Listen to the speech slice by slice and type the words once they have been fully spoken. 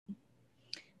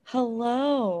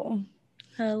Hello,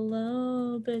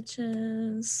 Hello,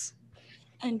 bitches.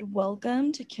 and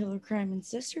welcome to Killer Crime and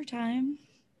Sister Time.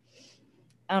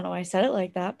 I don't know why I said it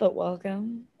like that, but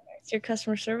welcome. It's your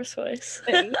customer service voice.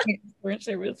 Customer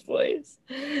service voice.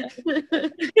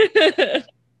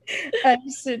 I'm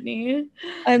Sydney.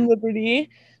 I'm Liberty.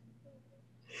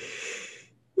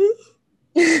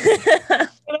 I'm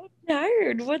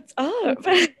tired. What's up?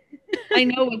 I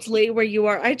know it's late where you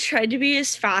are. I tried to be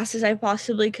as fast as I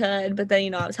possibly could, but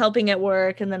then, I was helping at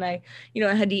work and then I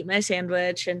had to eat my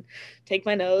sandwich and take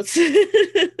my notes.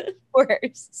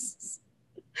 Worse.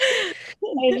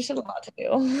 I just had a lot to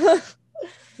do.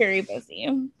 Very busy.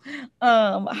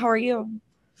 How are you?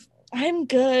 I'm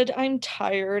good. I'm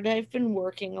tired. I've been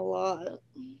working a lot.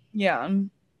 Yeah.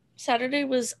 Saturday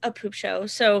was a poop show.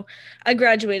 So I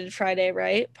graduated Friday,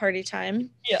 right? Party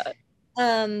time. Yeah.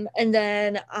 And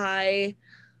then I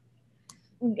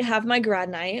have my grad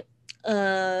night.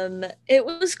 It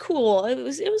was cool. It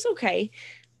was okay.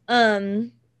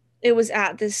 Um, it was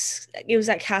at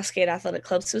Cascade Athletic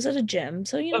Club. So it was at a gym.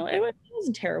 So it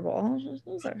wasn't terrible. It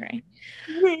was okay.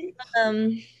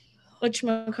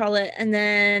 Whatchamacallit, and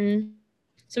then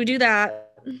so we do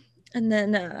that, and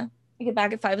then I get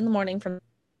back at 5 a.m.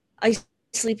 I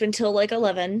sleep until like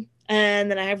 11,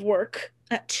 and then I have work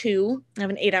at 2. I have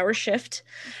an 8-hour shift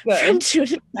from 2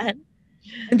 to 10.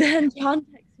 And then John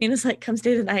texts me and is like, come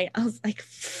stay tonight. I was like,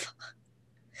 fuck.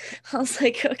 I was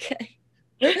like, okay.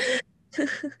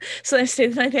 So I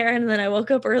stayed the night there, and then I woke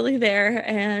up early there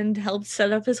and helped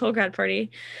set up his whole grad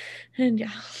party. And yeah.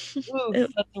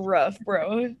 Oof, that's rough,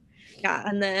 bro. Yeah,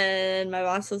 and then my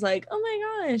boss was like, oh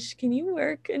my gosh, can you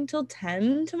work until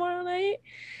 10 tomorrow night?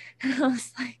 And I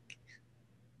was like,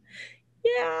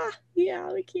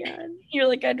 yeah, we can. You're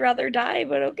like, I'd rather die,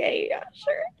 but okay, yeah,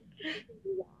 sure.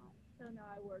 Yeah. So now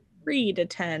I work 3 to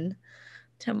 10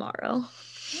 tomorrow.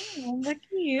 Oh, lucky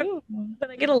you.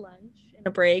 But I get a lunch and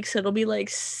a break, so it'll be like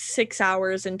 6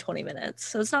 hours and 20 minutes.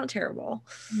 So it's not terrible.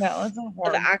 No, it's not Of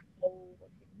horrible. actual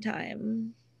working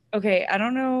time. Okay, I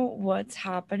don't know what's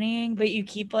happening, but you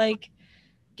keep like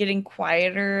getting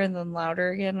quieter and then louder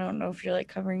again. I don't know if you're like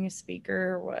covering a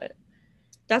speaker or what.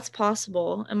 That's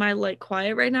possible. Am I like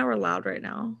quiet right now or loud right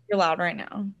now? You're loud right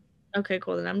now. Okay,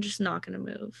 cool. Then I'm just not going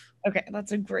to move. Okay,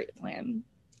 that's a great plan.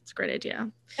 It's a great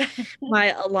idea.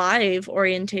 My Alive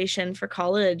orientation for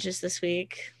college is this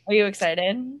week. Are you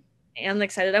excited? I'm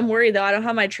excited. I'm worried though. I don't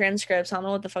have my transcripts. I don't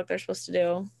know what the fuck they're supposed to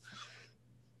do.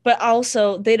 But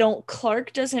also,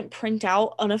 Clark doesn't print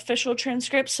out unofficial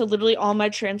transcripts. So literally all my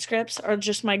transcripts are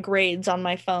just my grades on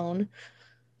my phone,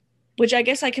 which I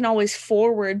guess I can always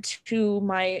forward to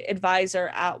my advisor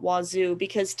at Wazoo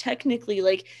because technically,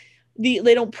 like,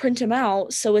 they don't print them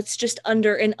out. So it's just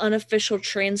under an unofficial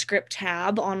transcript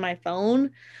tab on my phone.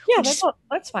 Yeah,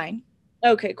 that's fine.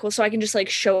 Okay, cool. So I can just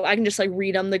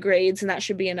read them the grades and that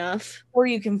should be enough. Or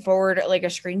you can forward like a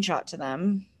screenshot to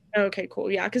them. Okay, cool.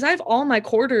 Yeah, because I have all my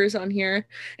quarters on here.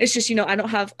 It's just, I don't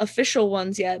have official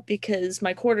ones yet because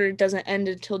my quarter doesn't end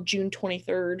until June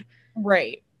 23rd.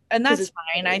 Right. And that's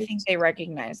fine. I think they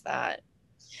recognize that.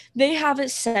 They have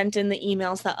it sent in the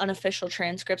emails that unofficial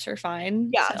transcripts are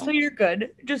fine. Yeah, so you're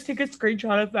good. Just take a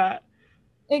screenshot of that.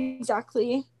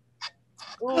 Exactly.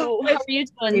 Ooh, how are you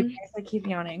doing? I keep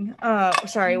yawning.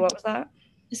 Sorry, what was that?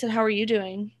 I said, how are you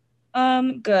doing?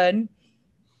 Good.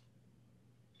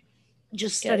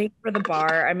 Just studying for the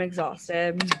bar. I'm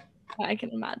exhausted. I can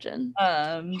imagine.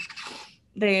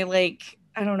 They like,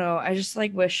 I don't know. I just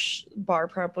like wish bar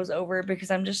prep was over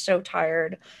because I'm just so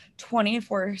tired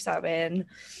 24/7.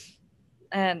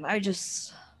 And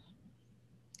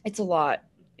it's a lot.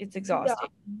 It's exhausting.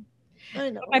 Yeah, I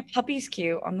know. But my puppy's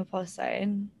cute on the plus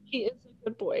side. He is a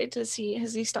good boy. Has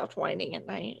he stopped whining at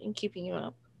night and keeping you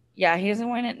up? Yeah, he doesn't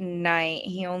whine at night.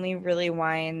 He only really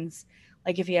whines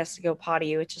like if he has to go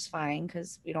potty, which is fine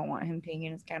because we don't want him peeing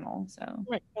in his kennel. So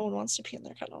right, no one wants to pee in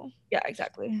their kennel. Yeah,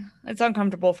 exactly. It's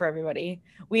uncomfortable for everybody.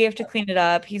 We have to clean it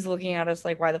up. He's looking at us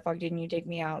like, "Why the fuck didn't you take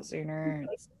me out sooner?"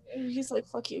 He's like,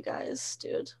 "Fuck you guys,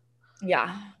 dude."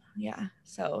 Yeah.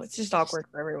 So it's just awkward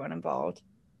for everyone involved.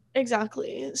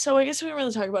 Exactly. So I guess we didn't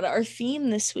really talk about it. Our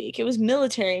theme this week, it was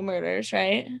military murders,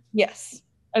 right? Yes.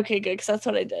 Okay, good, because that's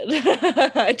what I did.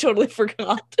 I totally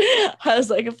forgot. I was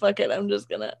like, fuck it, I'm just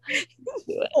gonna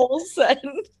do it. All set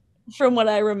from what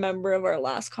I remember of our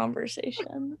last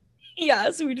conversation.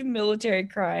 Yeah, so we did military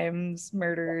crimes,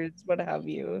 murders, what have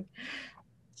you.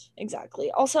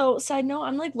 Exactly. Also, side note,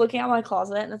 I'm like looking at my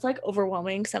closet and it's like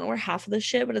overwhelming because I don't wear half of the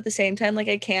shit, but at the same time, like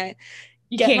I can't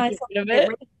get myself rid of it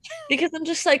because I'm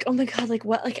just like, oh my god, like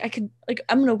what? Like I could, like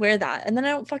I'm gonna wear that, and then I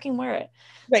don't fucking wear it.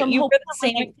 Right, So you wear the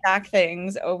same exact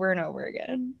things over and over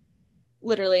again.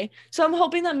 literally. So I'm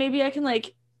hoping that maybe I can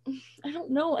like, I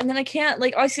don't know. And then I can't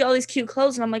like, I see all these cute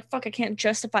clothes and I'm like, fuck, I can't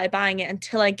justify buying it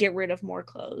until I get rid of more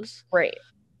clothes. Right.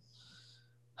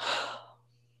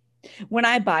 When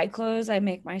I buy clothes, I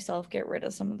make myself get rid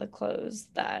of some of the clothes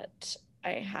that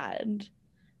I had,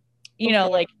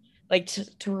 Before. like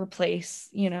to replace,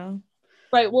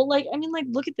 Right. Well, like, I mean, like,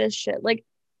 look at this shit. Like,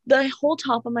 the whole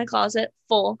top of my closet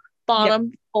full, Yeah.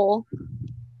 bottom full,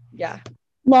 Yeah.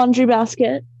 laundry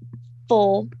basket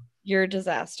full. You're a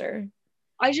disaster.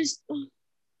 I just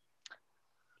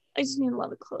need a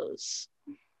lot of clothes.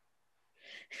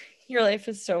 Your life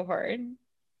is so hard.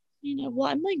 Well,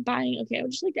 I'm like buying. Okay, I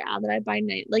would just like to add that I buy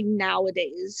like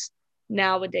nowadays.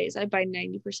 Nowadays, I buy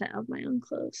 90% of my own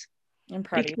clothes I'm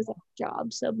proud of you. because I have a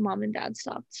job. So mom and dad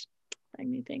stopped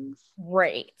buying me things.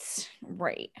 Right.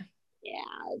 Right. Yeah,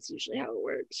 that's usually how it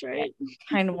works, right?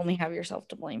 Kind of only have yourself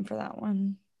to blame for that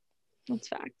one. That's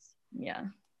facts. Yeah.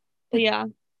 But yeah.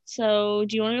 So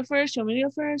do you want to go first? Do you want me to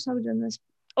go first? How are we doing this?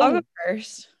 I'll go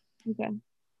first. Okay.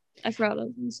 I forgot what I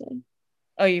was gonna say.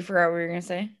 Oh, you forgot what you were gonna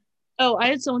say? Oh, I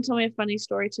had someone tell me a funny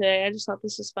story today. I just thought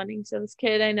this was funny. So this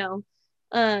kid I know,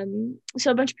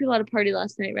 so a bunch of people had a party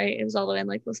last night, right? It was all the way in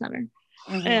Lakeville Center.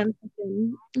 And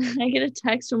I get a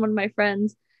text from one of my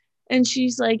friends, and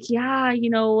she's like, yeah,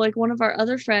 like one of our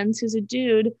other friends who's a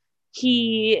dude,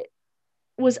 he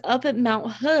was up at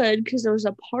Mount Hood because there was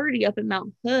a party up at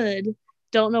Mount Hood.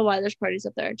 Don't know why there's parties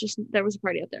up there. Just there was a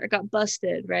party up there. It got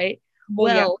busted, right?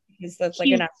 Well, yeah, because that's like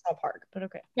a national park, but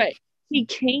okay. Right. He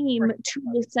came to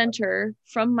the center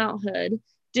from Mount Hood,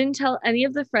 didn't tell any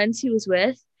of the friends he was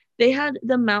with. They had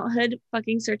the Mount Hood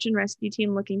fucking search and rescue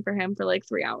team looking for him for like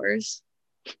 3 hours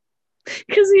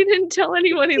because he didn't tell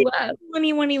anyone he left.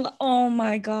 Oh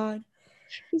my god,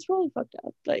 He's probably fucked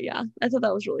up, but yeah, I thought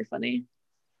that was really funny.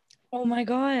 Oh my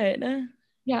god.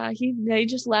 Yeah, they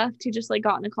just left. He just like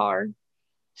got in a car.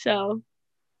 So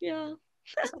yeah.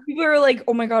 People are like,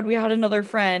 oh my god, we had another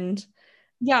friend.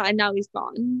 Yeah, and now he's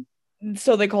gone.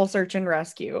 So they call search and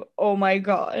rescue. Oh my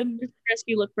god.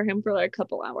 Rescue looked for him for like a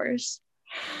couple hours.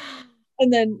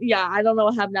 And then yeah, I don't know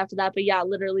what happened after that, but yeah,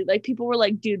 literally like people were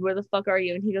like, dude, where the fuck are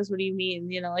you? And he goes, what do you mean?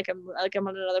 Like I'm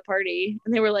on another party.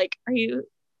 And they were like, are you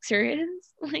serious?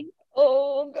 Like,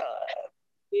 oh god.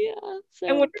 Yeah. So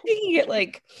I wonder if you can get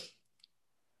like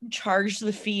charged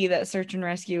the fee that search and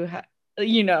rescue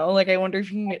like I wonder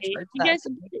if you can get charged you guys,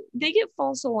 they get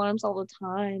false alarms all the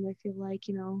time. I feel like,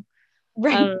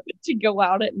 right, to go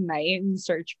out at night and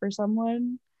search for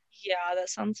someone. Yeah, that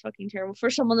sounds fucking terrible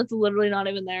for someone that's literally not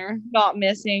even there. Not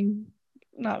missing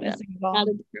at all. At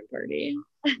a different party.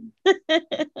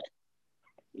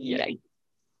 Yeah.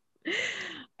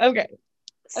 Okay.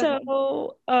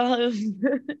 So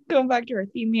going back to our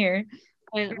theme here,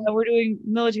 we're doing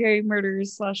military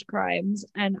murders / crimes,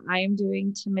 and I am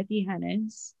doing Timothy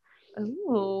Hennis.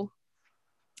 Oh.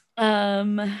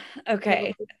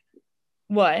 Okay.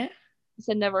 What? I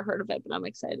said never heard of it, but I'm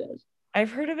excited.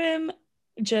 I've heard of him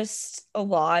just a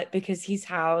lot because he's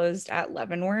housed at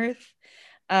Leavenworth,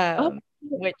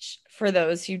 which for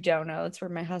those who don't know, it's where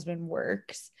my husband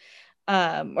works,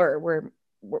 or where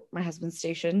my husband's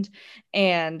stationed,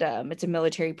 and it's a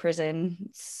military prison.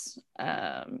 It's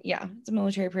a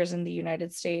military prison in the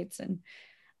United States, and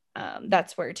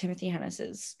that's where Timothy Hennis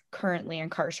is currently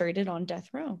incarcerated on death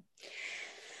row.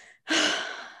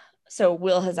 So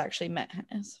Will has actually met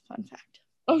Hennis. Fun fact.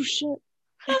 Oh shit.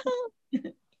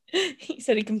 He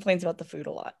said he complains about the food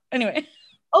a lot. Anyway.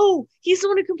 Oh, he's the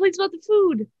one who complains about the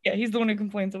food. Yeah, he's the one who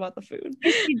complains about the food.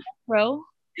 Is he death row?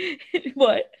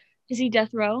 What? Is he death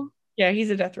row? Yeah, he's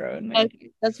a death row inmate. Okay,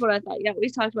 that's what I thought. Yeah, we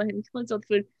talked about him. He complains about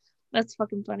the food. That's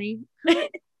fucking funny. You have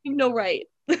no right.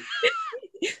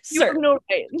 You have no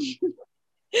right.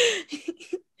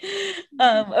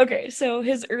 Okay, so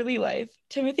his early life.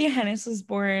 Timothy Hennis was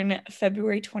born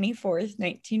February 24th,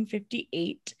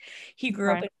 1958. He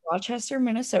grew up in Rochester,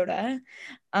 Minnesota,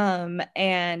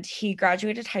 and he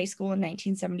graduated high school in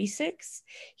 1976.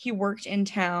 He worked in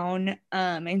town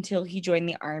until he joined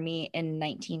the Army in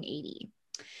 1980.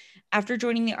 After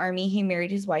joining the Army, he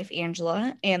married his wife,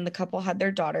 Angela, and the couple had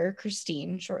their daughter,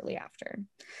 Christine, shortly after.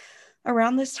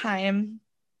 Around this time,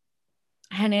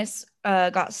 Hennis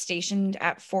got stationed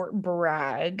at Fort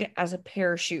Bragg as a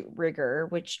parachute rigger,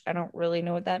 which I don't really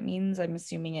know what that means. I'm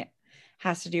assuming it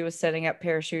has to do with setting up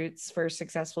parachutes for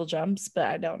successful jumps, but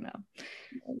I don't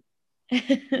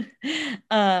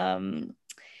know.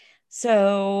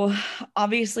 So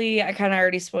obviously I kind of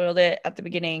already spoiled it at the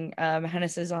beginning.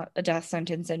 Hennis is a death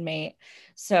sentence inmate.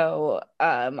 So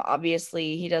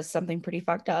obviously he does something pretty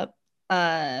fucked up.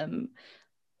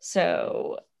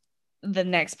 So the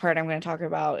next part I'm going to talk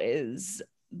about is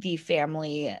the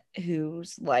family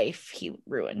whose life he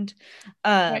ruined.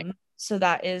 Right. So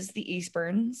that is the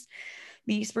Eastburns.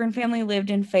 The Eastburn family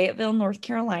lived in Fayetteville, North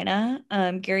Carolina.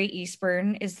 Gary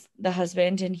Eastburn is the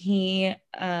husband, and he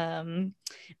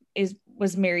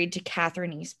was married to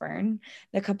Catherine Eastburn.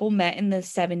 The couple met in the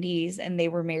 70s, and they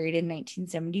were married in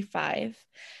 1975.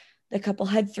 The couple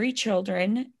had 3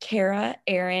 children, Kara,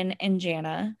 Aaron, and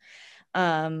Jana.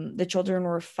 The children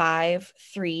were 5,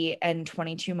 3, and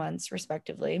 22 months,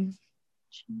 respectively.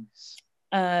 Jeez.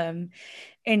 In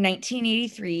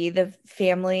 1983, the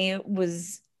family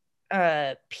was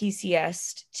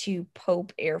PCSed to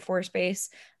Pope Air Force Base.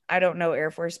 I don't know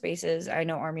Air Force bases. I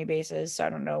know Army bases, so I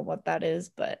don't know what that is.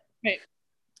 But right.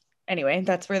 Anyway,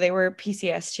 that's where they were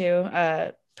PCS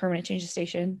to, permanent change of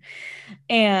station.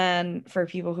 And for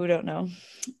people who don't know.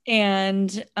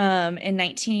 And in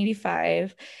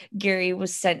 1985, Gary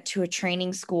was sent to a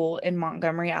training school in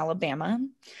Montgomery, Alabama.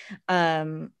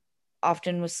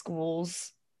 Often with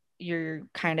schools, you're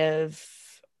kind of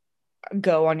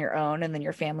go on your own, and then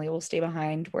your family will stay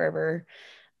behind wherever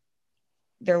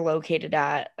they're located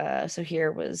at. So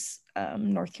here was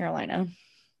North Carolina.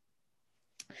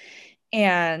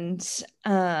 And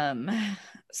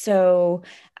so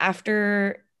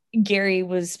after Gary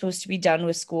was supposed to be done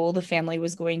with school, the family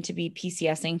was going to be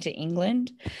PCSing to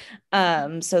England.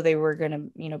 So they were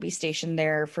going to, be stationed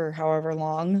there for however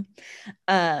long.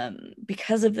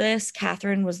 Because of this,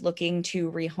 Catherine was looking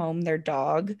to rehome their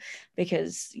dog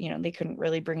because, they couldn't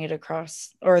really bring it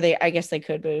across, or I guess they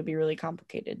could, but it would be really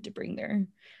complicated to bring their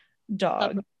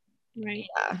dog right.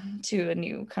 to a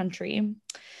new country.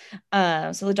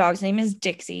 So the dog's name is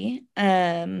Dixie.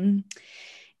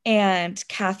 And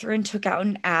Catherine took out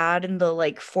an ad in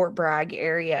the Fort Bragg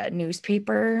area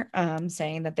newspaper,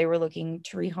 saying that they were looking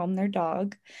to rehome their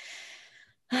dog.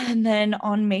 And then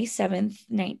on May 7th,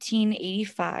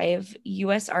 1985,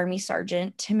 U.S. Army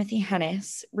Sergeant Timothy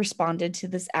Hennis responded to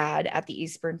this ad at the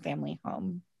Eastburn family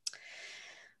home.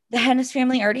 The Hennis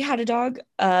family already had a dog,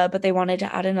 but they wanted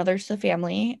to add another to the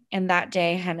family. And that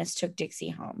day, Hennis took Dixie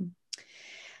home.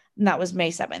 And that was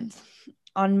May 7th.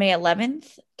 On May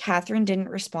 11th, Catherine didn't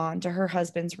respond to her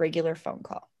husband's regular phone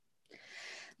call.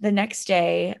 The next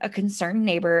day, a concerned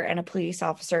neighbor and a police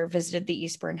officer visited the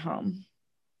Eastburn home.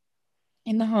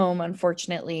 In the home,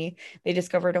 unfortunately, they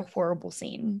discovered a horrible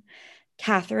scene.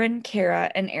 Catherine,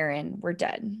 Kara, and Aaron were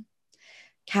dead.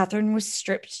 Catherine was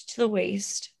stripped to the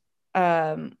waist.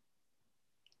 Trigger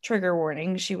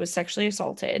warning, she was sexually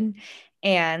assaulted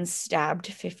and stabbed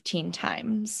 15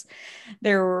 times.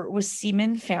 There was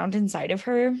semen found inside of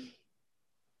her.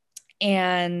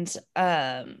 And so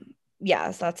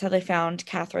that's how they found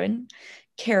Catherine.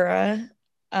 Kara,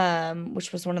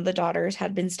 which was one of the daughters,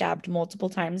 had been stabbed multiple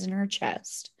times in her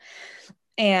chest.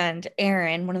 And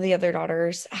Aaron, one of the other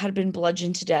daughters, had been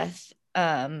bludgeoned to death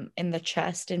in the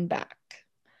chest and back.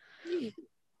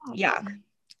 Yeah.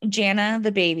 Jana,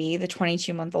 the baby, the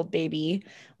 22-month-old baby,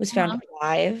 was found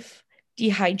alive,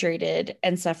 dehydrated,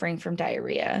 and suffering from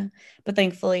diarrhea. But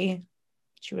thankfully,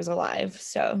 she was alive.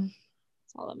 So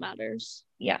that's all that matters.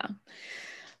 Yeah.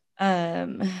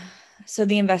 So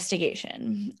the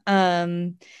investigation.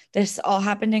 This all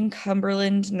happened in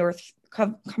Cumberland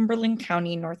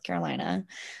County, North Carolina.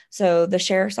 So the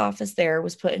sheriff's office there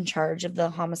was put in charge of the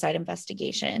homicide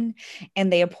investigation,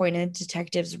 and they appointed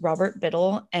detectives Robert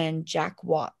Biddle and Jack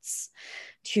Watts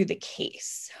to the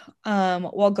case.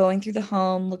 While going through the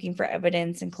home, looking for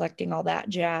evidence and collecting all that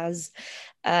jazz,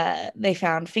 they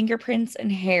found fingerprints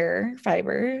and hair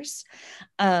fibers.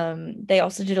 They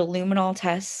also did a luminol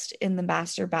test in the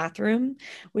master bathroom,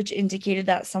 which indicated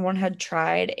that someone had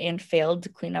tried and failed to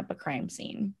clean up a crime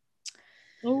scene.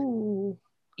 Oh,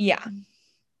 yeah.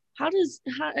 How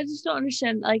I just don't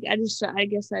understand. I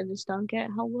guess I just don't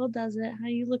get how well does it. How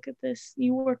you look at this,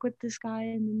 you work with this guy,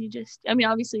 and then you just,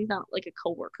 obviously he's not like a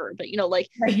coworker, but right.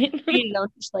 Just beat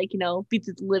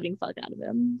the living fuck out of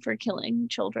him for killing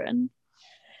children.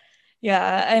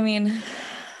 Yeah,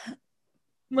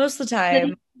 most of the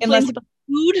time, unless about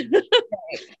food.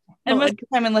 Right. And most of the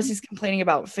time, unless he's complaining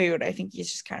about food, I think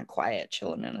he's just kind of quiet,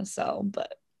 chilling in a cell.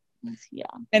 But yeah,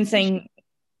 and saying,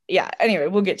 anyway,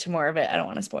 we'll get to more of it. I don't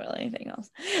want to spoil anything else.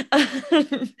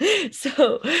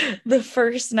 So the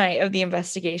first night of the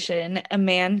investigation, a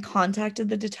man contacted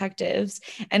the detectives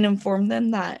and informed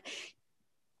them that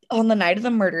on the night of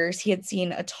the murders, he had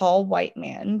seen a tall white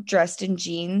man dressed in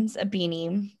jeans, a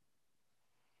beanie,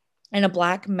 and a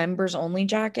black members only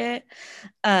jacket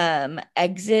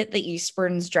exit the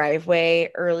Eastburns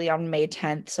driveway early on May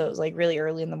 10th. So it was really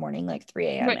early in the morning, 3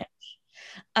 a.m. Right.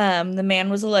 The man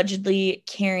was allegedly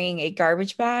carrying a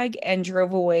garbage bag and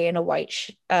drove away in a white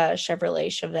Chevrolet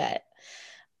Chevette.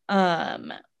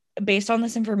 Um, Based on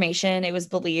this information, it was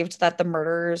believed that the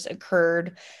murders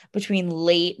occurred between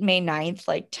late May 9th,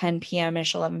 like 10 p.m.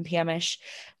 ish, 11 p.m. ish,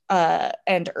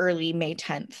 and early May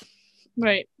 10th.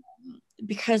 Right.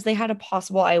 Because they had a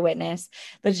possible eyewitness,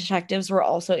 the detectives were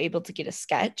also able to get a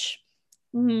sketch.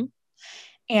 Mm-hmm.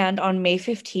 And on May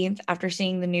 15th, after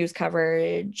seeing the news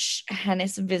coverage,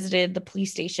 Hennis visited the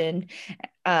police station,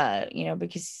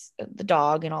 because of the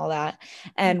dog and all that,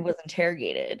 and was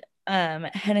interrogated.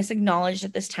 Hennis acknowledged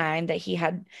at this time that he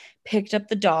had picked up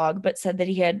the dog, but said that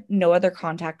he had no other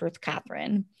contact with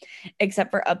Catherine,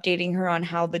 except for updating her on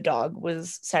how the dog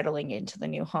was settling into the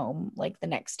new home, like the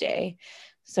next day.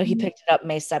 So he picked it up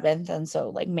May 7th. And so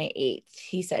like May 8th,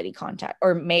 he said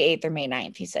or May 8th or May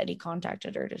 9th, he said he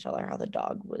contacted her to tell her how the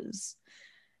dog was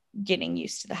getting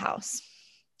used to the house.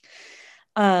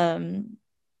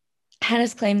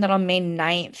 Hennis claimed that on May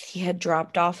 9th, he had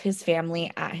dropped off his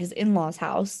family at his in-laws'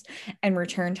 house and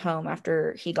returned home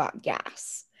after he got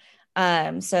gas.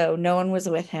 So no one was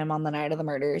with him on the night of the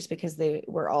murders because they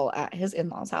were all at his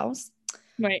in-laws' house.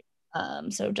 Right.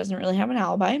 So it doesn't really have an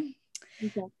alibi.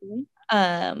 Exactly.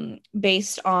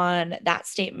 Based on that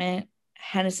statement,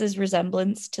 Hennis's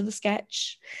resemblance to the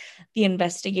sketch, the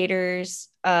investigators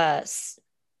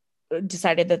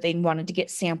decided that they wanted to get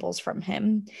samples from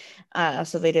him.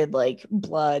 So they did like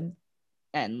blood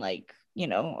and like,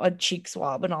 a cheek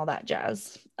swab and all that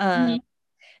jazz. They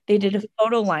did a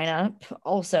photo lineup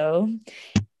also,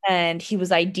 and he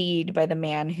was ID'd by the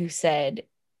man who said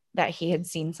that he had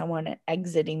seen someone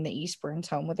exiting the Eastburns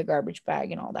home with a garbage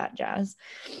bag and all that jazz.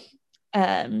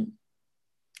 And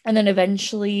then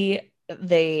eventually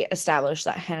they established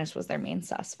that Hennis was their main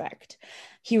suspect.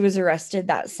 He was arrested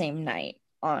that same night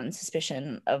on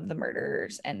suspicion of the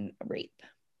murders and rape.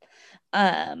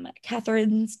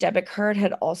 Catherine's debit card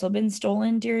had also been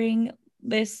stolen during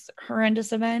this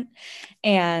horrendous event,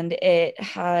 and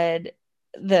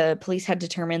the police had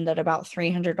determined that about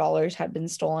 $300 had been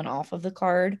stolen off of the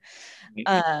card.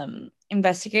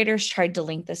 Investigators tried to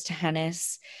link this to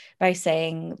Hennis by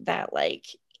saying that like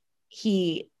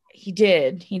he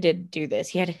did do this.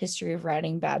 He had a history of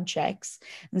writing bad checks,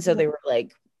 and so they were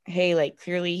like, hey, like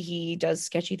clearly he does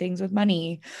sketchy things with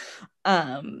money.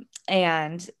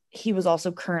 And he was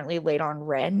also currently late on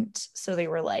rent, so they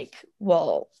were like,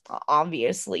 well,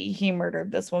 obviously he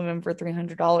murdered this woman for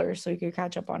 $300 so he could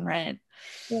catch up on rent.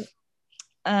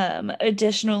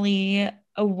 Additionally,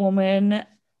 a woman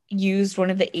used one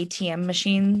of the ATM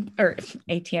machines.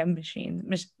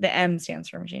 The M stands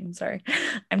for machine. Sorry,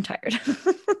 I'm tired.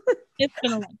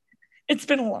 It's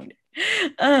been a long day.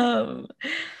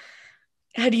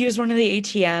 Had used one of the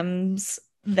ATMs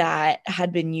that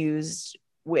had been used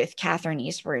with Catherine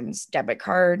Eastburn's debit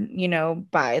card,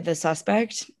 by the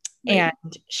suspect. Right.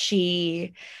 And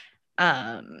she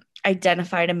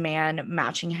identified a man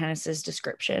matching Hennis's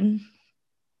description.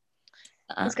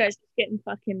 This guy's getting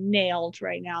fucking nailed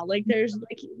right now. Like, there's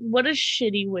like, what a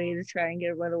shitty way to try and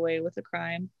get away with a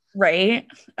crime. Right?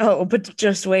 Oh, but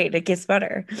just wait, it gets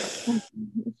better.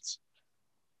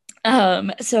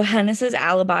 So Hennis's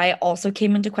alibi also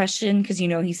came into question because,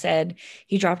 he said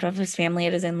he dropped off his family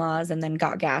at his in-laws and then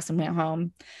got gas and went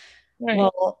home. Right.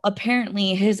 Well,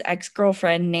 apparently his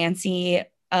ex-girlfriend, Nancy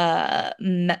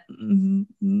Macer,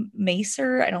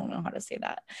 I don't know how to say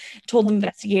that, told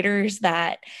investigators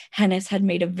that Hennis had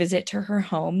made a visit to her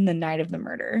home the night of the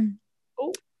murder.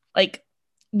 Oh. Like,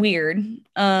 weird.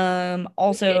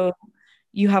 Also,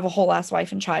 you have a whole ass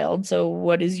wife and child, so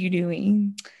what is you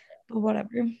doing? But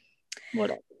whatever.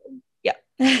 Yeah.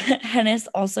 Hennis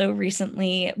also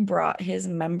recently brought his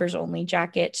members only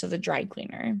jacket to the dry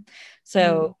cleaner.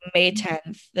 So May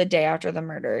 10th, the day after the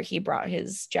murder, he brought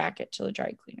his jacket to the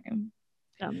dry cleaner.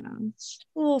 Dumbass.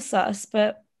 A little sus,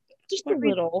 but just a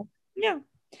little. Yeah.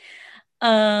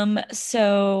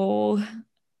 So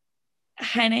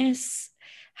Hennis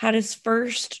had his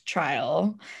first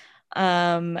trial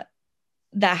that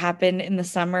happened in the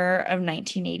summer of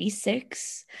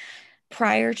 1986.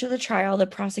 Prior to the trial, the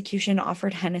prosecution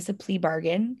offered Hennis a plea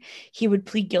bargain. He would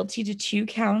plead guilty to 2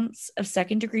 counts of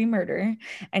second-degree murder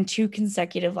and 2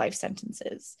 consecutive life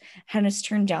sentences. Hennis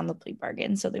turned down the plea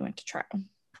bargain, so they went to trial.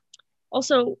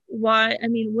 Also, why? I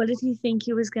mean, what did he think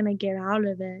he was going to get out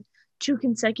of it? 2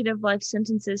 consecutive life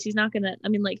sentences. He's not going to, I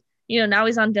mean, like, now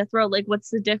he's on death row. Like, what's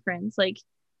the difference? Like,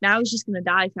 now he's just going to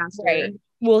die faster. Right.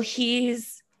 Well,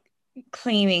 he's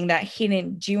claiming that he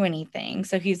didn't do anything,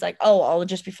 so he's like, oh, I'll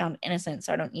just be found innocent,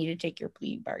 so I don't need to take your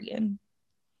plea bargain.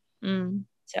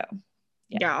 So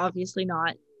yeah, obviously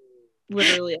not.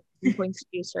 Literally points to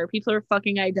you, sir. People are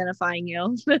fucking identifying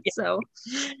you. So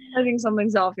I think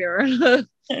something's off here.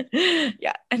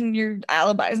 Yeah, and your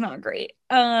alibi is not great.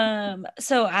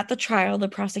 So at the trial, the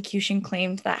prosecution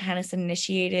claimed that Hennis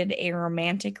initiated a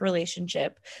romantic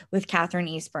relationship with Catherine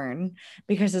Eastburn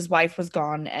because his wife was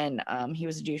gone and he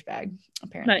was a douchebag,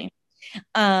 apparently.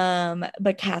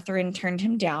 But Catherine turned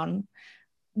him down,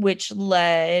 which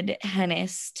led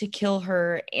Hennis to kill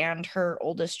her and her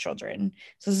oldest children.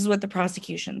 So this is what the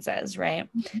prosecution says, right?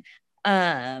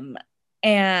 And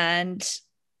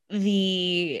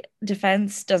the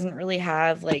defense doesn't really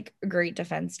have like a great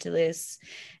defense to this.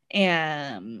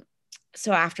 And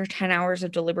so after 10 hours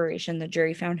of deliberation, the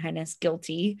jury found Hennis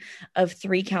guilty of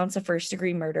 3 counts of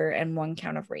first-degree murder and 1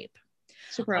 count of rape.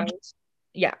 Surprise.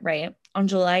 Yeah, right. On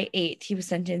July 8th, he was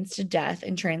sentenced to death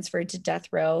and transferred to death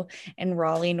row in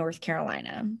Raleigh, North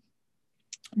Carolina.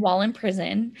 While in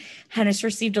prison, Hennis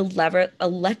received a letter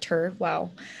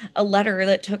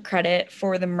that took credit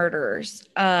for the murderers,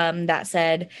 that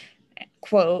said,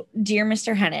 quote, "Dear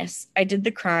Mr. Hennis, I did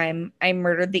the crime. I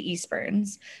murdered the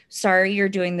Eastburns. Sorry you're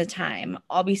doing the time.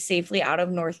 I'll be safely out of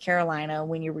North Carolina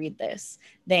when you read this.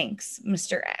 Thanks,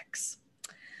 Mr. X."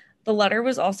 The letter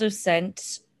was also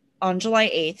sent on July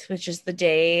 8th, which is the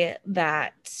day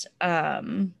that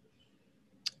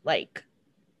like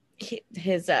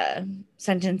his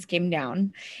sentence came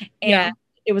down. And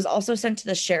it was also sent to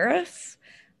the sheriff,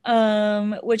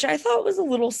 which I thought was a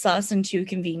little sus and too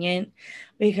convenient,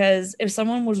 because if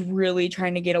someone was really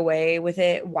trying to get away with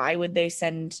it, why would they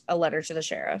send a letter to the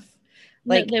sheriff?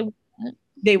 Like,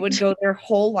 they would go their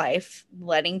whole life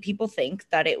letting people think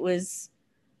that it was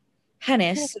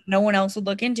Hennis. No one else would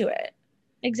look into it.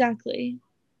 Exactly.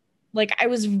 Like, I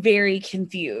was very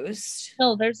confused.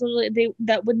 No, there's literally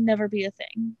that would never be a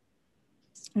thing.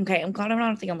 Okay, I'm glad I'm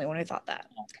not the only one who thought that.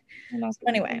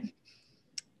 Anyway,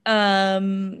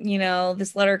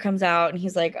 this letter comes out and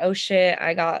he's like, oh shit,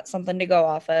 I got something to go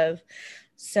off of.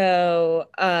 So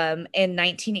in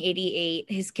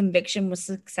 1988, his conviction was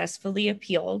successfully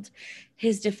appealed.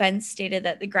 His defense stated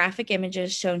that the graphic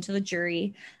images shown to the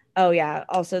jury,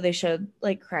 also they showed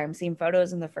like crime scene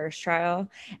photos in the first trial,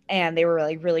 and they were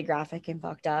like really graphic and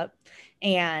fucked up.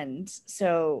 And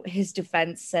so his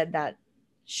defense said that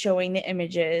showing the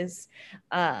images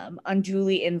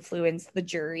unduly influenced the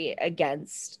jury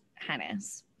against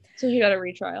Hennis. So he got a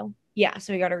retrial. Yeah,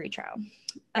 so he got a retrial.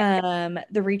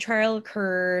 The retrial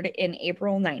occurred in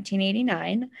April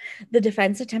 1989. The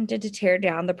defense attempted to tear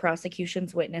down the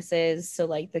prosecution's witnesses. So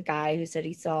like the guy who said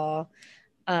he saw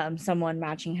someone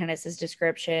matching Hennis's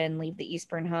description leave the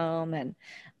Eastburn home, and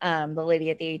the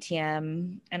lady at the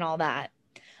ATM and all that.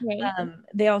 Right.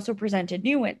 They also presented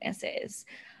new witnesses.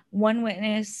 One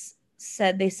witness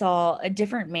said they saw a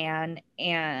different man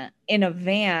in a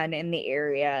van in the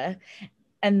area,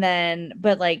 and then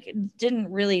but like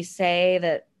didn't really say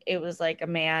that it was like a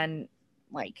man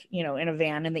like, in a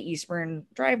van in the Eastburn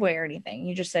driveway or anything.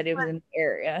 You just said it was in the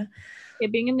area. Yeah,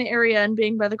 being in the area and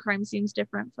being by the crime scene's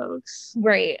different, folks.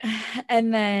 Right.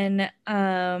 And then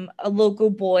a local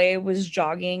boy was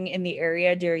jogging in the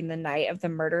area during the night of the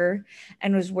murder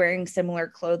and was wearing similar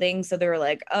clothing. So they were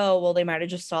like, oh, well, they might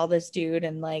have just saw this dude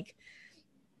and like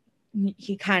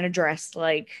he kind of dressed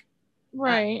like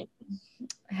right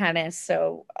Hennis.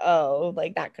 So,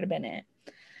 like that could have been it.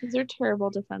 These are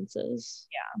terrible defenses.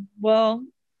 Yeah. Well,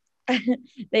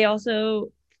 they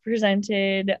also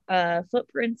presented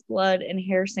footprints, blood, and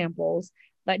hair samples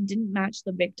that didn't match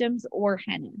the victims or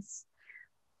Hennis,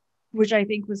 which I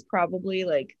think was probably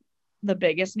like the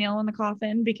biggest nail in the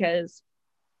coffin, because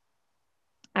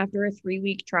after a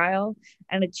 3-week trial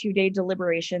and a 2-day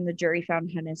deliberation, the jury found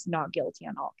Hennis not guilty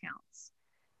on all counts.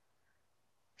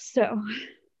 So,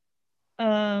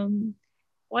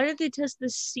 why did they test the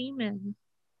semen?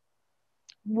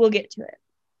 We'll get to it.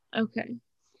 Okay.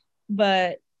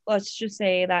 But let's just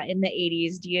say that in the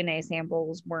 80s, DNA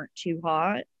samples weren't too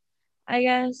hot, I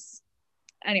guess.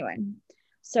 Anyway,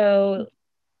 so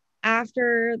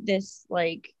after this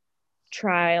like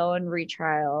trial and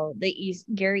retrial,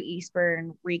 Gary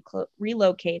Eastburn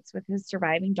relocates with his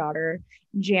surviving daughter,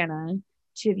 Jana,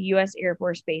 to the U.S. Air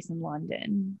Force Base in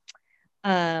London.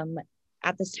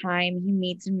 At this time, he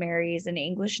meets and marries an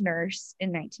English nurse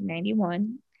in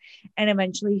 1991. And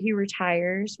eventually he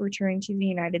retires, returning to the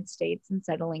United States and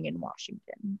settling in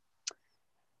Washington.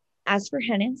 As for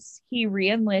Hennis, he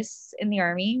re-enlists in the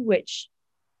Army, which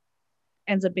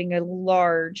ends up being a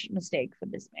large mistake for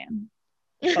this man.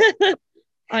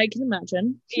 I can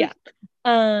imagine. Yeah.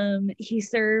 He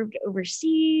served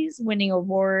overseas, winning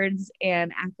awards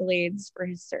and accolades for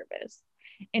his service.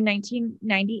 In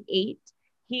 1998,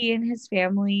 he and his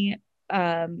family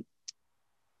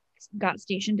got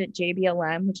stationed at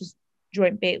JBLM, which is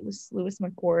Joint Base Lewis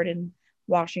McChord in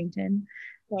Washington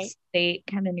State,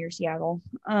 kind of near Seattle.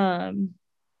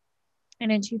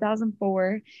 And in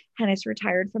 2004, Hennis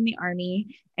retired from the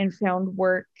army and found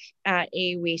work at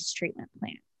a waste treatment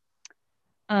plant.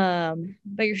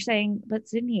 But you're saying, but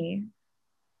Sydney,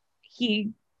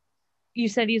 you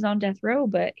said he's on death row,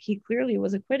 but he clearly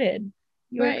was acquitted.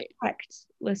 You are correct,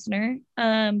 listener.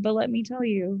 But let me tell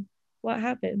you what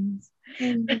happens.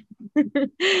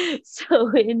 So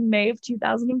in May of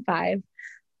 2005,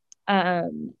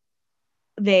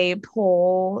 they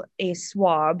pull a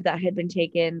swab that had been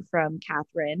taken from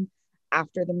Catherine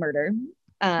after the murder.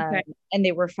 And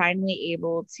they were finally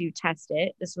able to test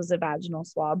it. This was a vaginal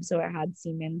swab, so it had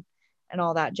semen and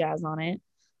all that jazz on it.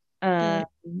 And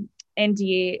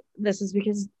this is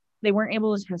because they weren't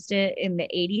able to test it in the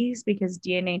 80s because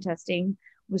DNA testing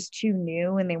was too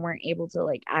new and they weren't able to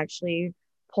like actually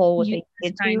pull what they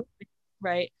needed to.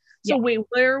 Right. So wait,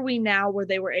 where are we now where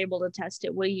they were able to test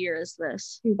it? What year is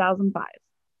this? 2005.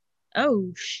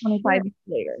 Oh, 25 years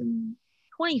later.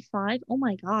 25? Oh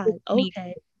my God.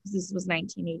 Okay. This was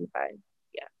 1985.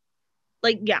 Yeah.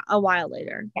 Like, yeah, a while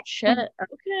later. Yeah. Shit.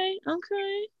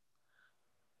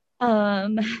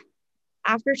 Okay.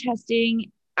 After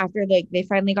testing, they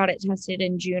finally got it tested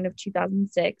in June of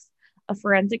 2006, a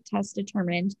forensic test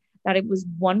determined that it was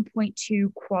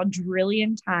 1.2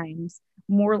 quadrillion times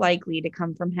more likely to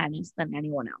come from Hennis than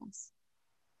anyone else.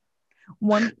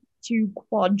 1.2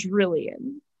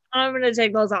 quadrillion. I'm going to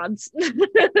take those odds.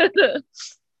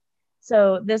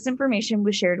 So this information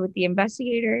was shared with the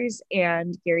investigators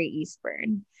and Gary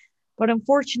Eastburn. But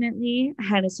unfortunately,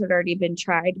 Hennis had already been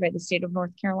tried by the state of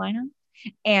North Carolina,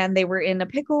 and they were in a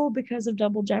pickle because of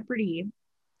double jeopardy,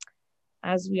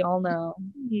 as we all know.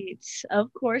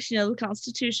 Of course, the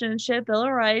Constitution and shit, Bill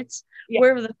of Rights,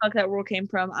 wherever the fuck that rule came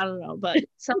from, I don't know, but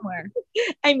somewhere.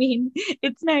 I mean,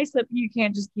 it's nice that you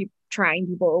can't just keep trying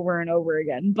people over and over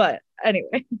again, but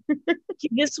anyway.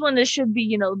 This one should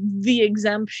be, the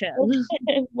exemption.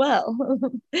 Well,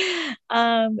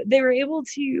 they were able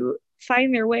to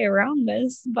find their way around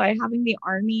this by having the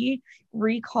Army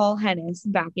recall Hennis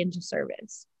back into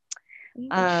service.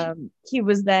 He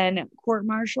was then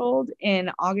court-martialed in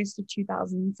August of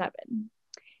 2007.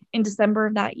 In December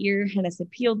of that year, Hennis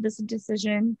appealed this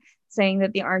decision, saying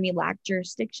that the Army lacked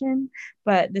jurisdiction,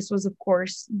 but this was, of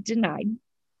course, denied.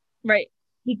 Right.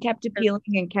 He kept appealing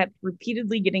and kept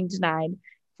repeatedly getting denied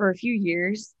for a few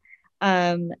years.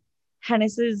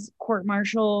 Hennis's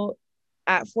court-martial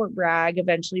at Fort Bragg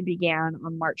eventually began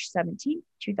on March 17,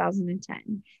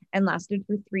 2010, and lasted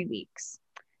for 3 weeks.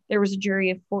 There was a jury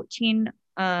of 14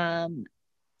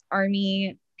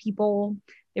 Army people.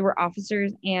 They were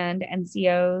officers and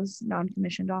NCOs,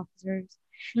 non-commissioned officers.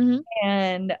 Mm-hmm.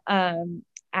 And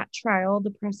at trial,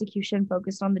 the prosecution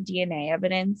focused on the DNA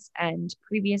evidence and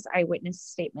previous eyewitness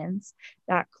statements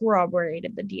that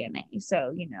corroborated the DNA.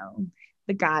 So,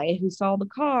 the guy who saw the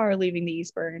car leaving the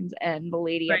Eastburns and the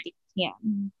lady at the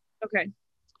ATM. Okay.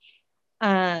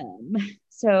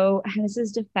 So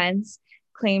Hennis's defense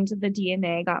claimed that the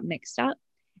DNA got mixed up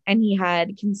and he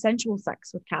had consensual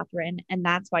sex with Catherine, and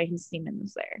that's why his semen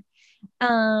was there.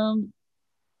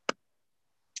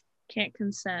 Can't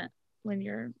consent when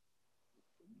you're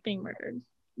being murdered.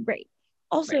 Right.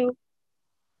 Also,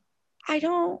 this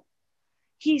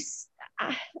is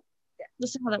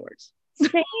how that works.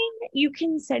 Saying you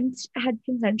had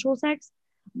consensual sex,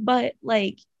 but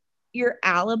like your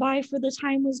alibi for the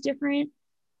time was different.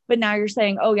 But now you're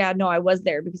saying, oh yeah, no, I was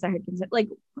there because I had consent. Like,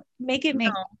 make it make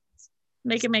sense.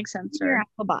 Make it make sense. Your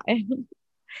alibi. I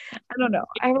don't know.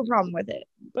 I have a problem with it,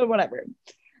 but whatever.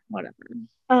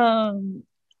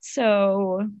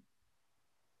 So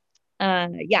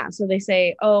they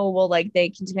say, oh, well, like they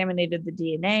contaminated the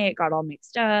DNA, it got all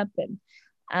mixed up, and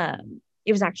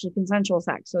it was actually consensual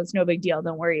sex, so it's no big deal.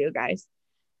 Don't worry, you guys.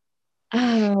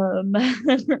 Don't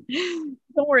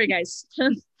worry, guys.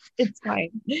 It's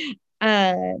fine.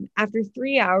 After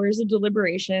 3 hours of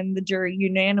deliberation, the jury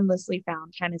unanimously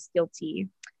found Hennis guilty.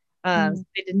 So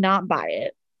they did not buy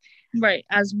it. Right,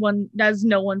 as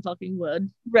no one fucking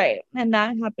would. Right, and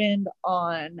that happened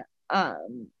on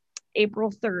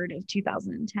April 3rd of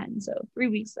 2010, so 3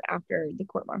 weeks after the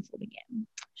court-martial began.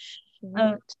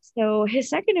 So his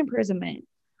second imprisonment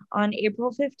on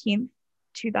April 15th,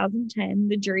 2010,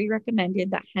 the jury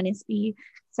recommended that Hennis be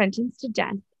sentenced to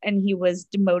death, and he was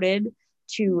demoted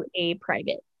to a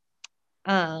private,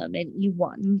 an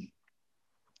E1.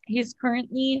 He's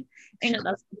currently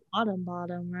that's bottom,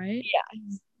 right? Yeah,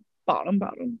 bottom.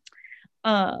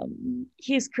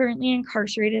 He's currently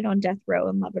incarcerated on death row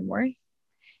in Leavenworth.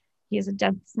 He is a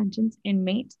death sentence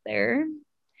inmate there.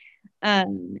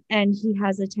 And he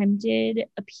has attempted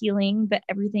appealing, but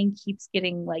everything keeps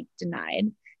getting like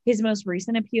denied. His most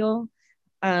recent appeal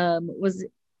was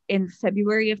in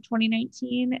February of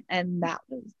 2019, and that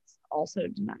was also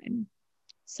denied.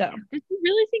 So, do you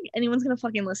really think anyone's gonna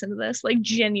fucking listen to this? Like,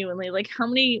 genuinely, like, how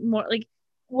many more? Like,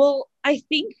 well, I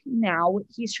think now what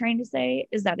he's trying to say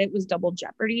is that it was double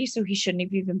jeopardy, so he shouldn't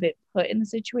have even been put in the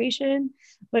situation.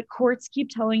 But courts keep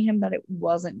telling him that it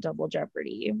wasn't double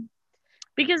jeopardy.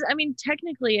 because I mean,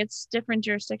 technically, it's different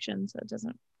jurisdictions, so it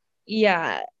doesn't.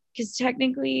 Yeah, because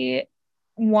technically,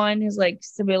 one is like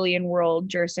civilian world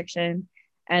jurisdiction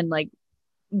and like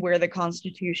where the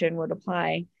Constitution would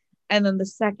apply. And then the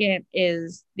second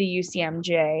is the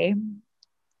UCMJ,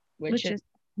 which is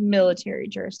military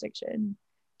jurisdiction.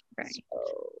 Right.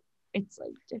 So it's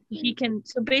like different. He can.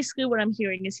 So basically, what I'm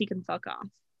hearing is he can fuck off.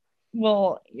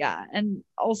 Well, yeah. And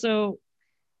also,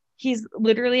 he's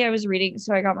literally, I was reading,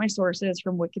 so I got my sources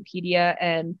from Wikipedia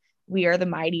and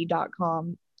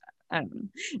wearethemighty.com. I don't know,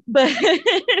 but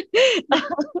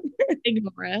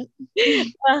Ignore it.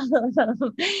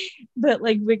 But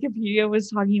like Wikipedia was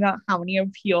talking about how many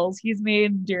appeals he's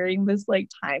made during this like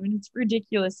time, and it's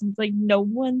ridiculous. And it's like no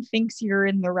one thinks you're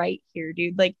in the right here,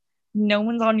 dude. Like no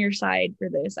one's on your side for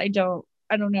this. I don't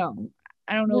know.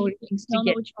 I don't know Well, what it means I don't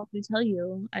to know get. what you want me to tell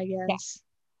you. I guess.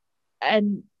 Yeah.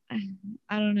 And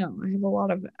I don't know.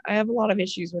 I have a lot of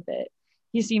issues with it.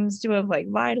 He seems to have like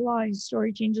lied a lot. His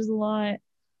story changes a lot.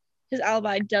 His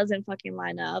alibi doesn't fucking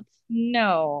line up.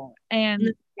 No. And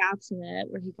there's gaps in it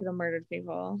where he could have murdered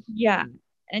people. Yeah.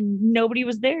 And nobody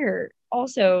was there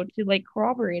also to like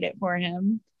corroborate it for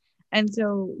him. And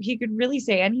so he could really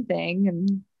say anything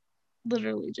and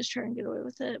literally just try and get away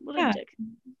with it. What yeah. a dick.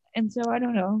 And so I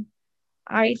don't know.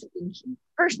 I think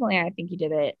personally I think he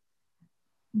did it.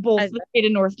 Both the state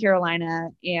of North Carolina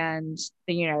and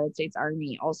the United States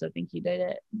Army also think he did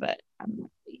it, but I'm not.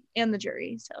 And the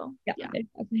jury. So yeah.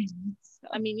 So,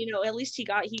 I mean, at least he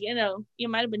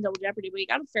might have been double jeopardy, but he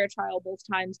got a fair trial both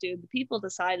times, dude. The people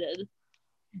decided.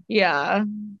 Yeah.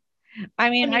 I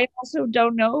mean, I also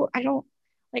don't know. I don't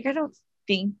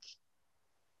think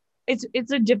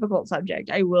it's a difficult subject.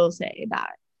 I will say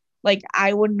that. Like,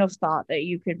 I wouldn't have thought that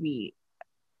you could be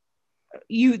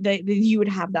that you would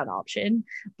have that option,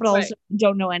 but also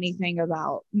don't know anything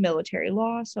about military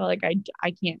law, so like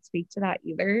I can't speak to that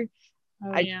either.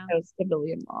 I know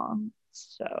civilian law.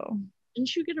 So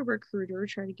didn't you get a recruiter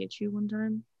try to get you one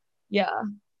time? Yeah.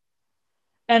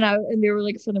 And they were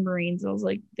like, for the Marines. I was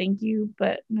like, thank you,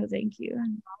 but no thank you.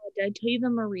 Did I tell you the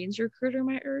Marines recruiter in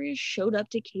my area showed up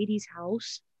to Katie's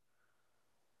house?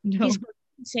 No. He's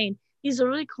insane. He's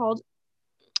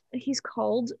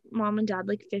called mom and dad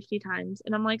like 50 times,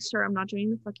 and I'm like, sir, I'm not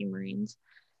joining the fucking Marines.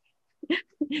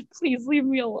 Please leave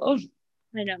me alone.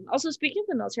 I know. Also, speaking of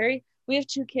the military, we have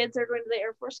 2 kids that are going to the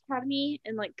Air Force Academy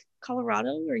in like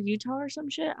Colorado or Utah or some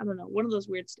shit. I don't know, one of those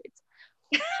weird states.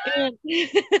 And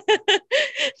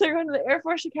they're going to the Air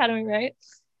Force Academy, right?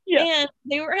 Yeah. And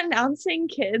they were announcing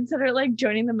kids that are like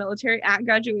joining the military at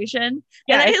graduation.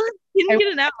 Yeah, and it didn't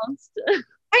get announced.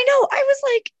 I know. I was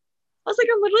like,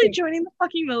 I'm literally joining the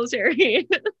fucking military.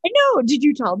 I know. Did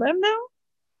you tell them though?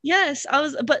 Yes,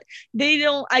 but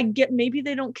maybe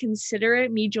they don't consider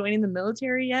it me joining the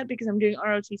military yet because I'm doing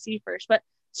ROTC first, but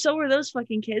so are those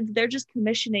fucking kids. They're just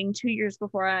commissioning 2 years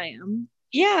before I am.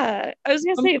 Yeah, I was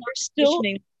gonna say they're still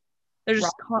they're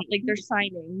just they're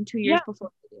signing 2 years before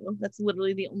I do. That's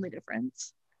literally the only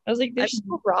difference. I was like, they're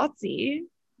still ROTC.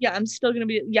 Yeah, I'm still gonna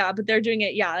be but they're doing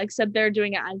it, except they're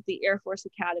doing it at the Air Force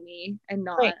Academy and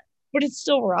not but it's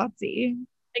still ROTC.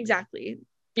 Exactly.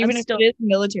 Even if it is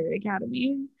military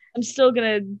academy. I'm still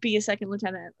gonna be a second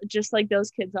lieutenant, just like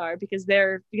those kids are, because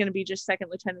they're gonna be just second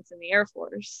lieutenants in the Air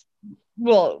Force.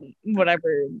 Well,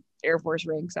 whatever Air Force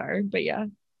ranks are, but yeah.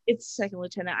 It's second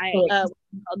lieutenant.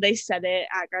 They said it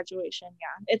at graduation.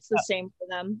 Yeah, it's the same for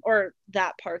them, or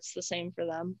that part's the same for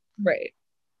them. Right.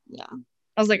 Yeah.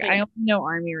 I was like, I only know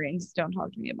Army ranks. Don't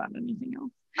talk to me about anything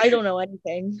else. I don't know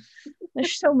anything.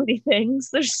 There's so many things.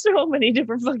 There's so many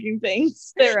different fucking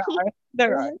things. There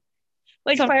are.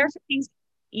 Like firefighting's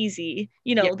easy.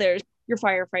 There's your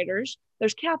firefighters.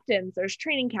 There's captains. There's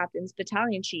training captains,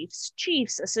 battalion chiefs,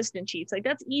 assistant chiefs. Like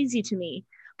that's easy to me.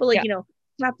 But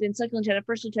captain, second lieutenant,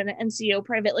 first lieutenant, NCO,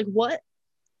 private. Like what?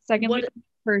 Lieutenant,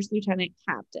 first lieutenant,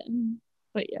 captain.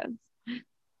 But yes.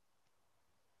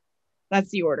 That's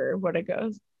the order of what it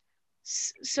goes.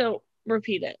 So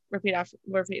repeat it one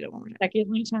more time. Second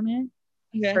lieutenant,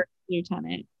 first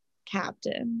lieutenant,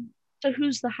 captain. So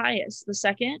who's the highest? The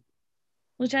second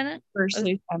lieutenant? First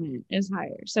lieutenant is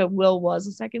higher. So Will was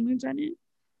a second lieutenant.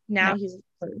 Now he's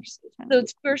first lieutenant. So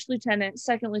it's first lieutenant,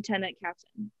 second lieutenant,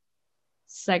 captain.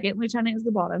 Second lieutenant is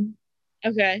the bottom.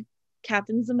 Okay.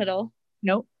 Captain's the middle.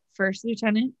 Nope. First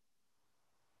lieutenant.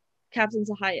 Captain's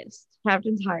the highest.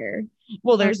 Captain's higher.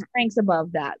 Well, there's ranks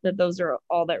above that those are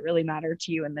all that really matter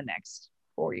to you in the next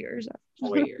 4 years.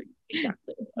 4 years.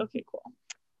 Exactly. Okay, cool.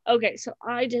 Okay, so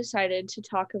I decided to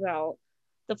talk about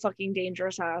the fucking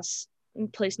dangerous ass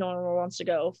place no one wants to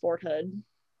go, Fort Hood.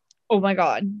 Oh my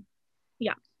god.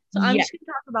 Yeah. So I'm just gonna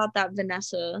talk about that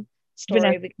Vanessa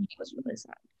story because it was really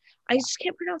sad. I just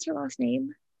can't pronounce her last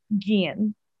name.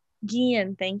 Gian.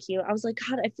 Thank you. I was like,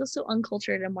 God, I feel so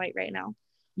uncultured and white right now.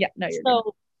 Yeah, no, you're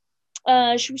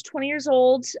good. She was 20 years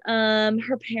old.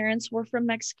 Her parents were from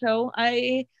Mexico.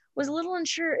 I was a little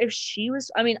unsure if she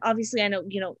was, I mean, obviously I know,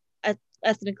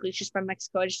 ethnically she's from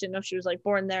Mexico. I just didn't know if she was like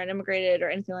born there and immigrated or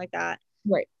anything like that.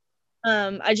 Right.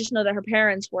 I just know that her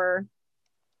parents were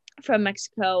from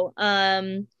Mexico.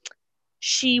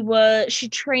 She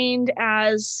trained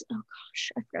as, oh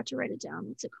gosh, I forgot to write it down.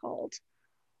 What's it called?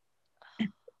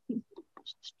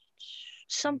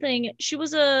 Something. She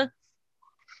was a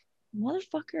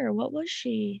motherfucker. What was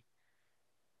she?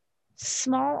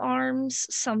 Small arms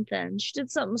something. She did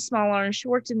something small arms. She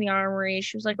worked in the armory.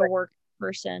 She was like a work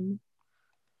person.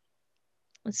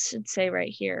 It should say right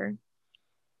here.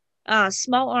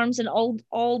 Small arms and all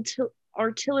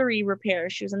artillery repair.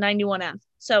 She was a 91F.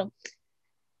 So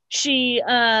she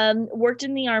worked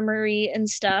in the armory and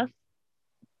stuff.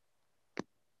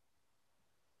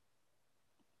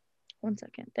 One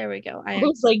second. There we go. I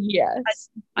was like, yes.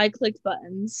 I clicked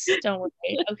buttons. Don't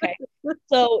worry. Okay.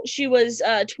 So she was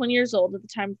 20 years old at the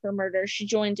time of her murder. She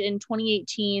joined in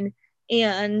 2018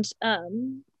 and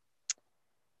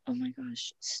oh my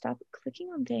gosh, stop clicking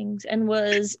on things, and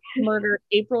was murdered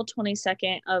April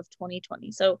 22nd of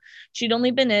 2020. So she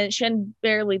hadn't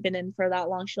barely been in for that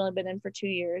long. She'd only been in for 2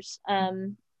 years.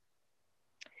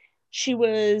 She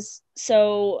was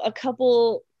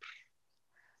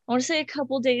I want to say a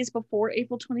couple days before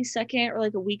April 22nd or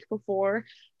like a week before,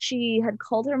 she had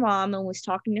called her mom and was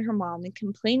talking to her mom and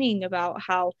complaining about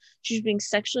how she was being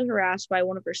sexually harassed by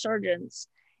one of her sergeants.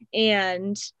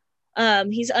 And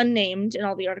he's unnamed in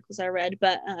all the articles I read,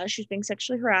 but she was being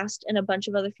sexually harassed, and a bunch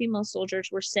of other female soldiers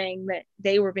were saying that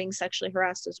they were being sexually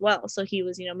harassed as well. So he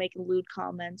was, making lewd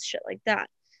comments, shit like that.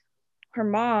 Her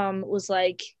mom was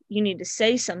like, you need to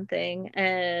say something,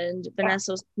 and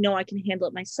Vanessa was, no, I can handle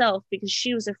it myself, because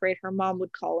she was afraid her mom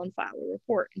would call and file a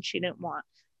report, and she didn't want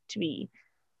to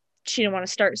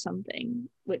start something,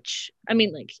 which, I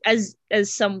mean, like, as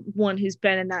someone who's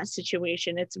been in that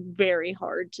situation, it's very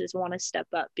hard to want to step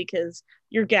up because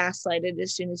you're gaslighted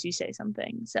as soon as you say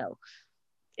something. So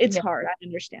it's hard. I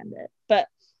understand it. But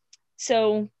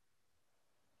so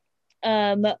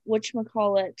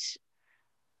whatchamacallit,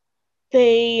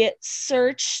 they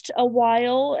searched a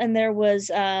while, and there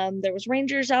was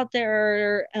rangers out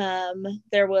there,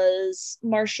 there was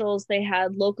marshals, they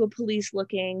had local police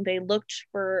looking. They looked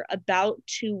for about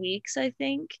 2 weeks, I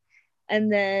think,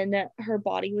 and then her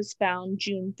body was found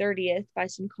June 30th by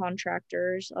some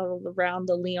contractors around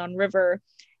the Leon River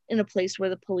in a place where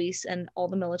the police and all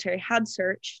the military had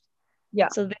searched. Yeah.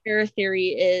 So their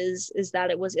theory is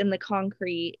that it was in the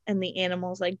concrete and the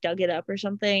animals like dug it up or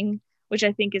something, which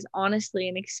I think is honestly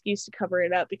an excuse to cover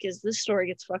it up, because this story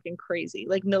gets fucking crazy,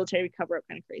 like military cover up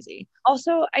kind of crazy.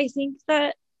 Also, I think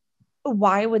that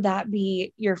why would that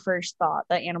be your first thought,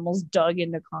 that animals dug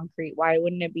into concrete? Why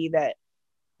wouldn't it be that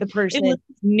the person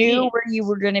knew where you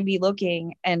were going to be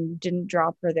looking and didn't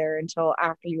drop her there until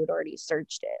after you had already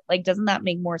searched it? Like, doesn't that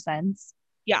make more sense?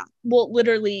 Yeah. Well,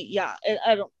 literally, yeah.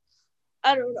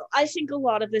 I don't know. I think a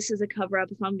lot of this is a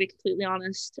cover-up, if I'm going to be completely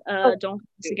honest. Don't hold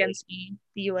this against me,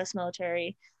 the U.S.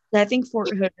 military. I think Fort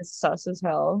Hood is sus as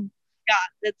hell. Yeah,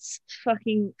 that's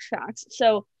fucking facts.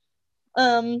 So,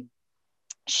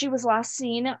 she was last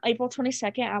seen April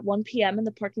 22nd at 1 p.m. in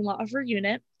the parking lot of her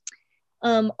unit.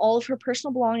 All of her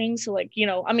personal belongings, so like,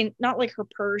 I mean, not like her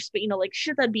purse, but like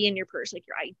shit that'd be in your purse, like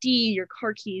your ID, your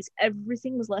car keys,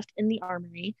 everything was left in the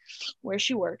armory where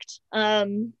she worked.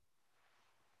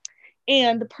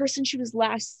 And the person she was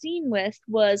last seen with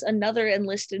was another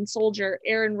enlisted soldier,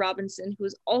 Aaron Robinson, who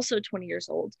was also 20 years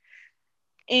old.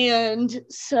 And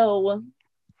so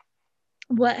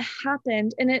what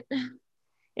happened, and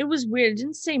it was weird. It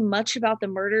didn't say much about the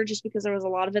murder, just because there was a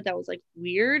lot of it that was like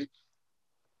weird.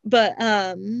 But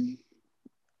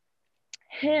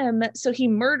so he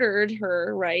murdered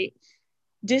her, right?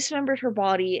 Dismembered her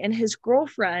body, and his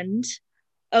girlfriend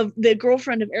of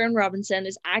Aaron Robinson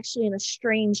is actually an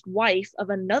estranged wife of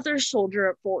another soldier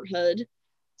at Fort Hood.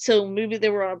 So maybe they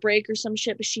were on a break or some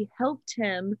shit, but she helped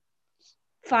him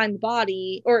find the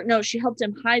body, or no, she helped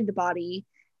him hide the body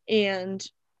and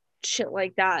shit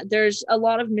like that. There's a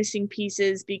lot of missing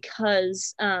pieces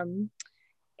because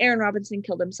Aaron Robinson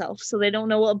killed himself. So they don't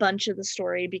know a bunch of the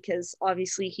story because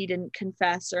obviously he didn't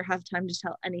confess or have time to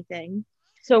tell anything.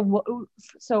 So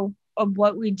of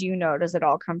what we do know, does it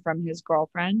all come from his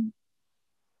girlfriend?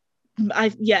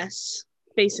 Yes,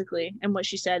 basically, and what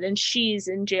she said. And she's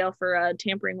in jail for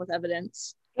tampering with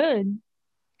evidence. Good.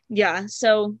 Yeah,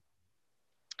 so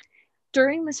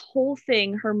during this whole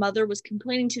thing, her mother was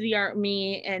complaining to the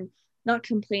army, and not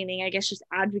complaining, I guess just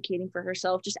advocating for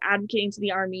herself, just advocating to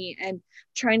the army and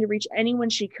trying to reach anyone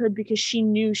she could because she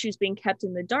knew she was being kept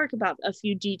in the dark about a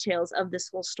few details of this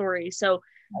whole story. So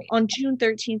on June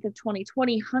 13th of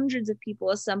 2020, hundreds of people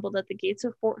assembled at the gates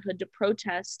of Fort Hood to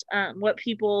protest what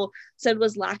people said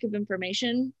was lack of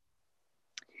information.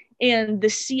 And the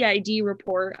CID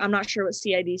report, I'm not sure what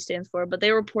CID stands for, but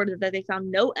they reported that they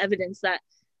found no evidence that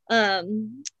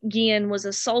Guillen was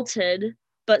assaulted,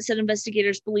 but said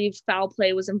investigators believed foul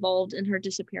play was involved in her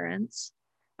disappearance.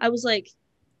 I was like,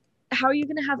 how are you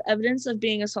going to have evidence of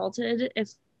being assaulted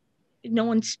if no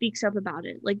one speaks up about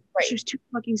it? Like, she was too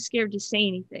fucking scared to say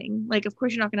anything. Like, of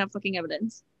course you're not going to have fucking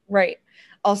evidence. Right.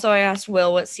 Also, I asked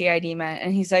Will what CID meant,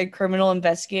 and he said Criminal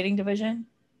Investigating Division.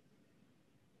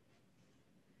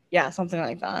 Yeah, something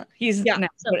like that. He's now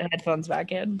put headphones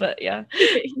back in, but yeah.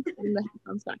 The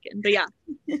headphones back in, but yeah.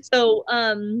 So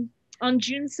on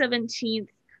June 17th,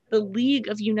 the League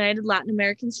of United Latin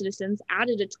American Citizens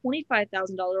added a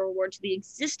 $25,000 reward to the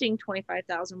existing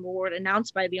 $25,000 reward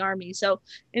announced by the army. So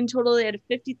in total, they had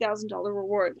a $50,000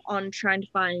 reward on trying to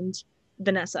find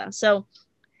Vanessa. So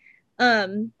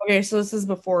okay, so this is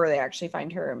before they actually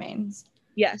find her remains.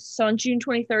 Yes. So on June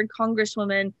 23rd,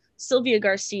 Congresswoman Sylvia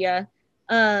Garcia,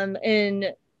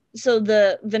 and so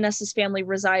the Vanessa's family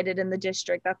resided in the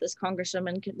district that this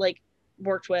congresswoman could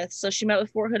worked with. So she met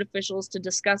with Fort Hood officials to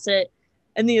discuss it.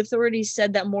 And the authorities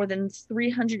said that more than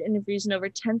 300 interviews and over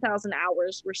 10,000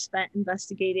 hours were spent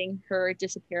investigating her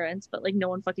disappearance, but no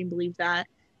one fucking believed that.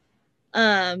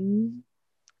 Yeah.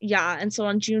 And so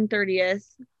on June 30th,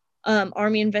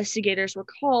 army investigators were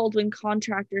called when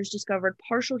contractors discovered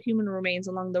partial human remains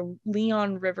along the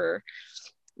Leon River.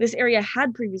 This area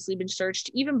had previously been searched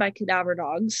even by cadaver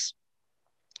dogs.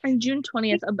 On June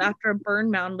 20th, after a burn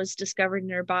mound was discovered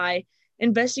nearby,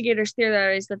 investigators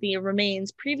theorized that the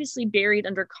remains previously buried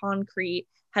under concrete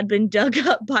had been dug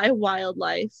up by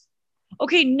wildlife.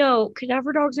 Okay, no,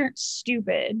 cadaver dogs aren't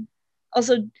stupid.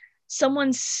 Also,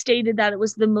 someone stated that it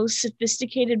was the most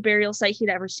sophisticated burial site he'd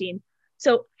ever seen.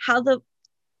 So how did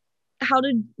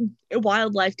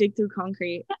wildlife dig through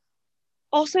concrete?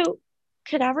 Also,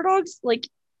 cadaver dogs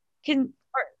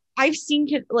I've seen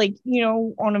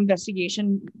on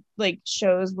investigation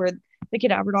shows where the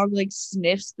cadaver dog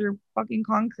sniffs through fucking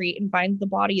concrete and finds the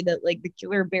body that the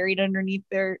killer buried underneath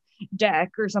their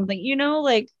deck or something,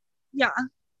 yeah,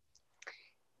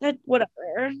 that whatever.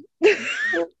 I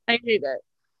hate it.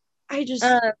 I just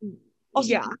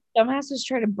also dumbasses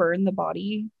try to burn the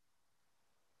body.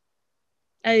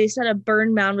 They said a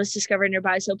burn mound was discovered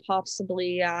nearby, so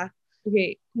possibly, yeah.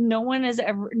 Okay, no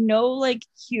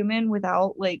human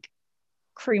without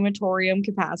crematorium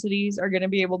capacities are going to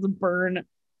be able to burn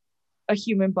a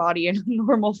human body in a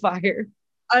normal fire.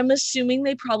 I'm assuming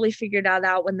they probably figured that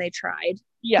out when they tried.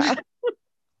 Yeah.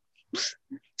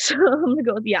 So I'm gonna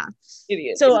go with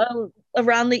Idiot. So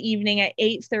around the evening at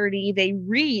 8:30, they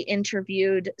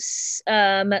re-interviewed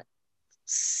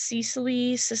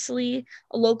Cicely,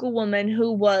 a local woman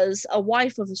who was a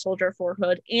wife of a soldier at Fort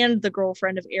Hood and the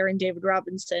girlfriend of Aaron David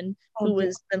Robinson, who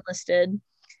was enlisted.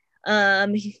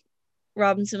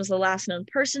 Robinson was the last known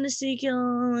person to see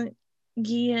Guillen.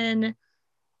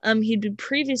 He'd been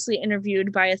previously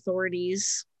interviewed by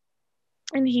authorities,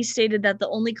 and he stated that the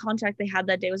only contact they had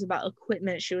that day was about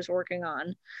equipment she was working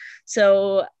on.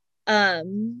 So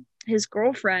his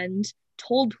girlfriend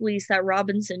told police that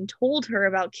Robinson told her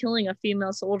about killing a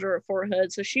female soldier at Fort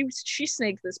Hood, so she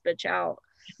snaked this bitch out.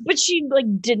 But she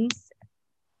didn't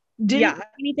say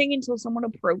anything until someone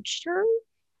approached her.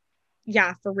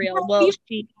 Yeah, for real.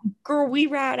 We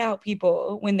rat out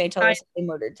people when they tell us they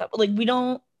murdered someone. We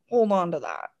don't hold on to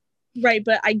that. Right,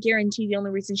 but I guarantee the only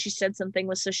reason she said something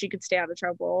was so she could stay out of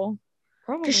trouble.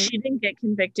 Probably. Because she didn't get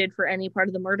convicted for any part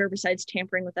of the murder besides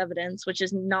tampering with evidence, which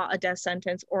is not a death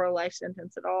sentence or a life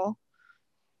sentence at all.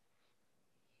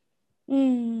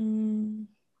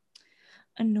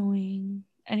 Annoying.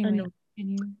 Anyway.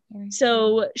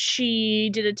 So she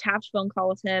did a tapped phone call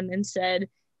with him and said,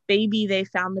 "Baby, they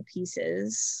found the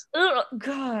pieces." Oh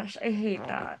gosh, I hate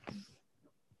that.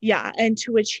 Yeah, and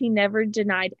to which he never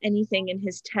denied anything in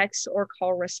his text or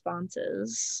call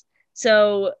responses.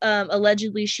 So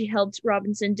allegedly she helped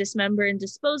Robinson dismember and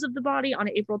dispose of the body on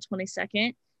April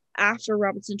 22nd. After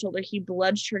Robinson told her he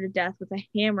bludgeoned her to death with a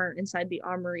hammer inside the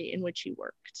armory in which he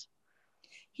worked.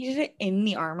 He did it in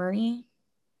the armory?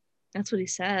 That's what he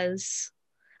says.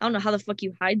 I don't know how the fuck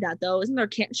you hide that though. Isn't there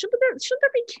shouldn't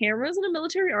there be cameras in a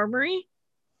military armory?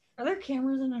 Are there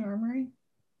cameras in an armory?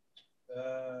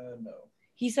 No.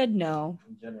 He said no.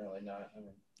 Generally not.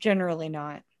 Generally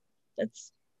not.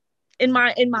 That's in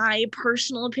my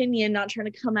personal opinion, not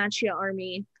trying to come at you,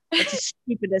 Army. That's the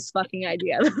stupidest fucking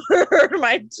idea I've ever heard in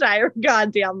my entire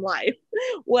goddamn life.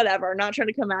 Whatever. Not trying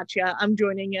to come at you. I'm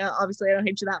joining you. Obviously, I don't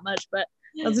hate you that much, but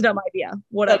that's a dumb idea.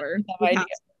 Whatever.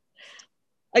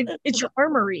 It's your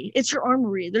armory. It's your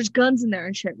armory. There's guns in there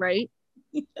and shit, right?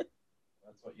 That's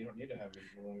what you don't need to have a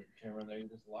camera in there. You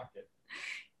just lock it.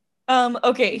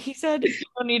 Okay, he said you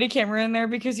don't need a camera in there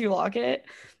because you lock it.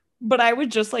 But I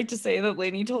would just like to say that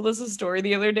Lainey told us a story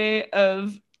the other day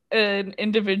of an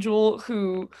individual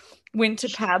who went to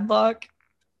padlock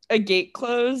a gate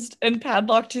closed and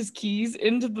padlocked his keys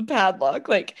into the padlock,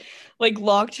 like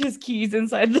locked his keys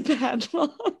inside the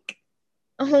padlock.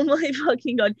 Oh my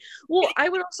fucking god. Well, I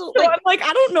would also so I'm like,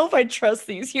 I don't know if I trust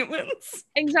these humans.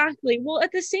 Exactly. Well,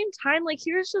 at the same time, like,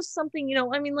 here's just something, you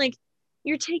know, I mean, like,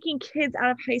 you're taking kids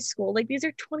out of high school. Like, these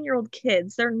are 20-year-old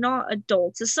kids. They're not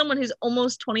adults. As someone who's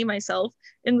almost 20 myself,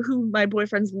 and who my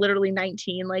boyfriend's literally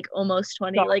 19, like almost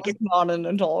 20. No, like, it's not an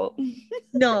adult.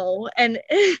 No. And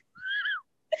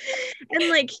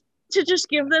like, to just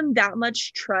give them that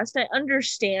much trust, I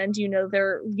understand,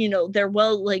 they're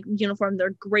well, like, uniformed,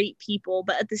 they're great people,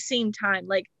 but at the same time,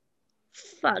 like,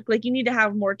 fuck, like, you need to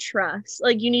have more trust.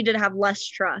 Like, you need to have less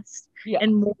trust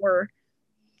and more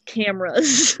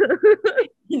cameras.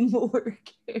 More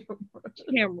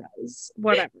cameras,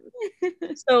 whatever.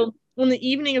 So on the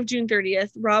evening of June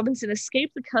 30th, Robinson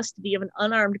escaped the custody of an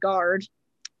unarmed guard.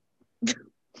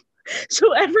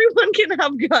 So everyone can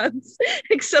have guns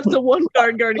except the one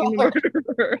guard guarding the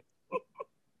murderer.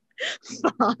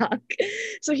 Fuck.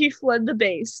 So he fled the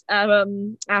base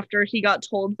after he got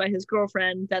told by his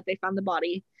girlfriend that they found the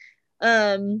body.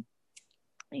 So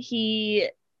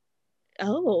he'd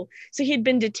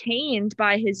been detained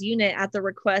by his unit at the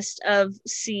request of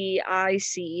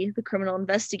CIC, the Criminal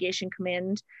Investigation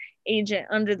Command agent,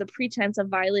 under the pretense of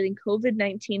violating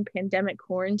COVID-19 pandemic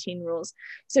quarantine rules.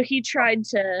 So he tried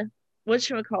to,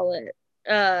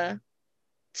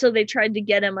 so they tried to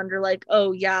get him under, like,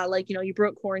 oh yeah, like, you know, you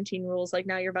broke quarantine rules, like,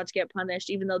 now you're about to get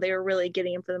punished, even though they were really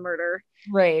getting him for the murder.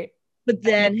 Right. But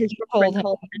then his girlfriend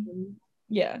called him.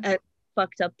 Yeah. And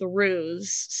fucked up the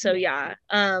ruse. So yeah.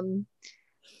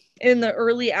 In the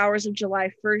early hours of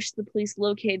July 1st, the police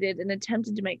located and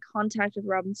attempted to make contact with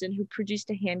Robinson, who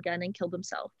produced a handgun and killed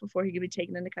himself before he could be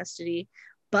taken into custody.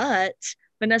 But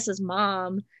Vanessa's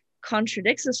mom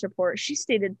contradicts this report. She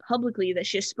stated publicly that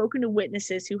she has spoken to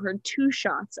witnesses who heard 2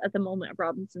 shots at the moment of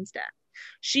Robinson's death.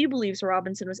 She believes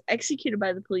Robinson was executed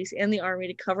by the police and the army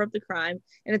to cover up the crime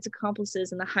and its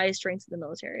accomplices in the highest ranks of the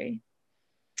military.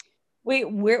 Wait,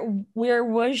 where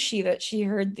was she that she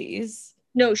heard these?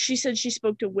 No, she said she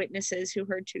spoke to witnesses who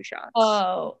heard 2 shots.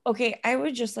 Oh, okay. I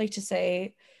would just like to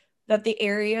say that the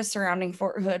area surrounding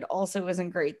Fort Hood also isn't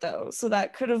great, though. So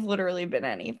that could have literally been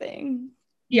anything.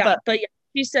 Yeah, but yeah,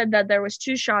 she said that there was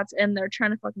 2 shots and they're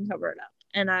trying to fucking cover it up.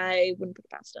 And I wouldn't put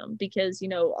it past them because, you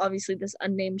know, obviously this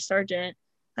unnamed sergeant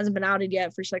hasn't been outed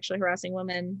yet for sexually harassing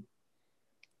women.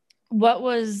 What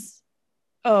was...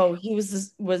 Oh, he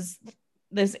was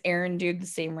this Aaron dude the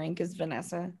same rank as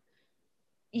Vanessa?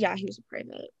 Yeah, he was a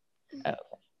private. Oh.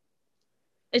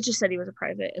 It just said he was a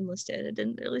private enlisted. It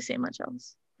didn't really say much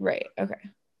else. Right. Okay.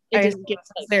 It didn't get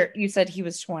there. You said he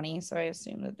was 20, so I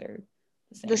assume that they're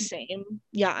the same.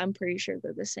 Yeah, I'm pretty sure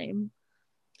they're the same.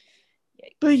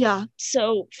 Yikes. But yeah,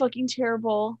 so fucking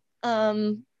terrible.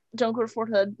 Don't go to Fort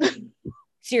Hood.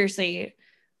 Seriously,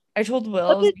 I told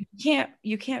Will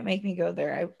you can't make me go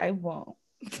there. I won't.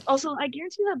 Also, I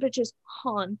guarantee that bitch is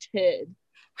haunted.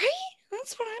 Right?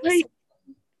 That's what I'm saying.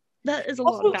 That is a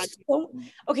lot of bad people.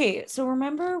 Okay, so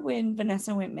remember when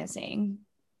Vanessa went missing?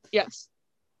 Yes.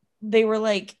 They were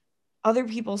like, other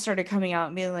people started coming out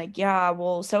and being like, yeah,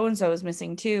 well, so-and-so is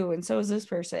missing too, and so is this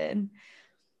person.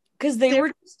 Because they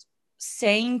were just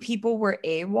saying people were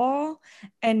AWOL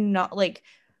and not like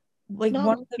not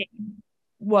one of the,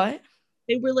 what?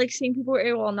 They were like saying people were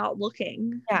AWOL, not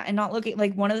looking. Yeah, and not looking.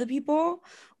 Like, one of the people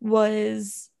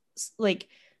was like,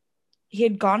 he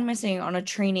had gone missing on a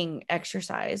training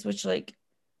exercise, which like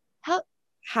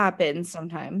happens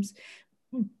sometimes.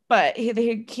 But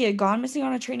he had gone missing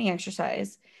on a training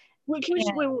exercise. Wait, can we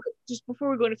just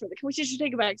before we go any further, can we just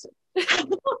take a back?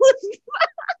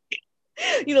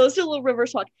 Let's do a little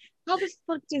reverse talk. How the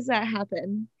fuck does that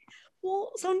happen?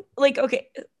 Well, so like, okay,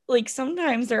 like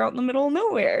sometimes they're out in the middle of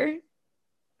nowhere.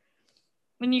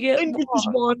 When you get And you just lost.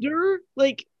 wander,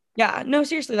 like, Yeah, no,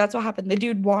 seriously, that's what happened. The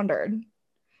dude wandered.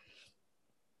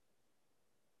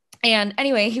 And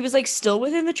anyway, he was like still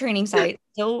within the training site,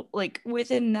 still like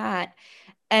within that.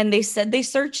 And they said they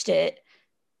searched it,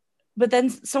 but then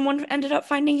someone ended up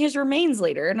finding his remains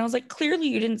later. And I was like, clearly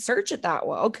you didn't search it that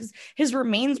well because his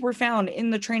remains were found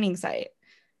in the training site.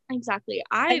 exactly.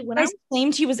 And I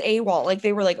claimed he was AWOL. Like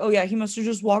they were like, oh yeah, he must have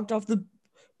just walked off the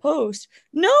post.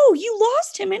 No, you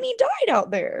lost him and he died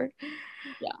out there.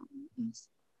 Yeah.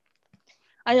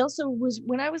 I also was,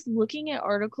 when I was looking at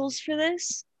articles for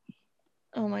this,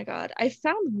 oh my God, I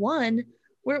found one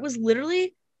where it was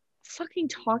literally fucking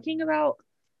talking about,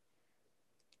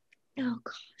 oh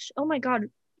gosh, oh my God.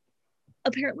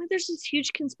 Apparently there's this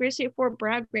huge conspiracy at Fort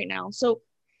Bragg right now. So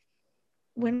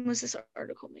when was this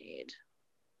article made?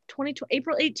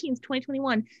 April 18th,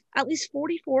 2021. At least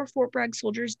 44 Fort Bragg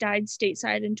soldiers died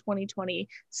stateside in 2020.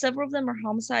 Several of them are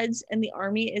homicides, and the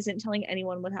Army isn't telling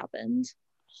anyone what happened.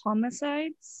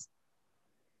 Homicides?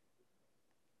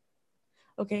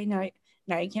 Okay, now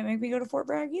you can't make me go to Fort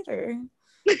Bragg either.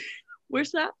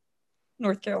 Where's that?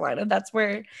 North Carolina. That's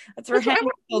where That's where I Hank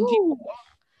want killed to people.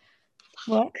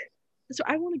 go. What? That's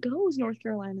where I want to go, is North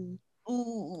Carolina.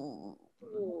 Ooh,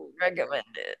 recommend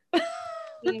it.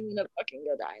 I'm gonna fucking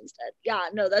go die instead. Yeah,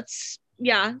 no, that's,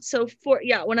 yeah. So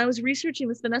when I was researching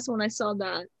this, Vanessa, when I saw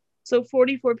that, so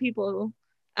 44 people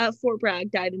at Fort Bragg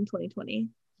died in 2020.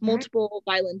 Multiple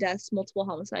violent deaths, multiple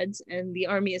homicides, and the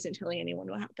Army isn't telling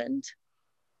anyone what happened.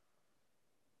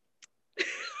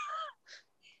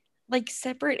 Like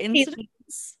separate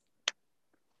incidents?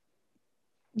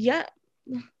 Yeah.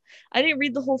 I didn't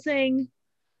read the whole thing.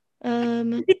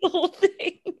 The whole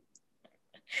thing.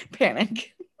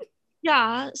 Panic.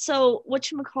 Yeah, so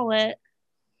whatchamacallit,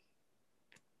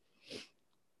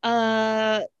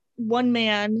 one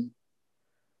man,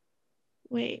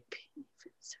 wait,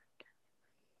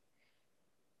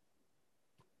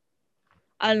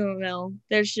 I don't know.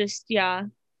 There's just, yeah.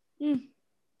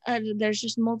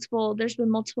 There's been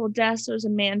multiple deaths. There's a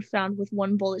man found with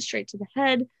one bullet straight to the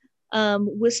head.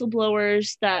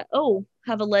 Whistleblowers that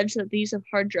have alleged that the use of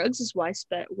hard drugs is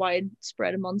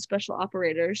widespread among special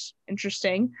operators.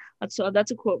 Interesting. That's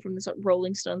a quote from this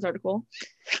Rolling Stones article.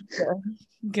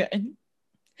 Good.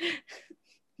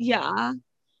 Yeah.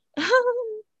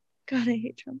 God, I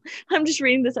hate Trump. I'm just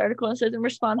reading this article, and it says, in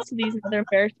response to these and other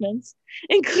embarrassments,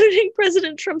 including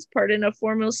President Trump's pardon of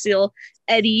former SEAL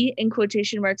Eddie, in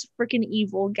quotation marks, frickin'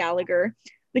 evil Gallagher,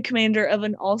 the commander of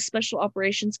an all special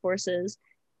operations forces,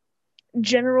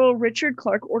 General Richard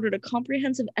Clark ordered a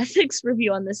comprehensive ethics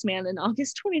review on this man in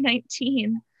August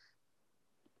 2019.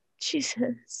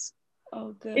 Jesus.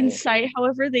 Oh, good. In sight,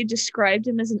 however, they described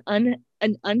him as an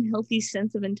unhealthy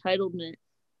sense of entitlement.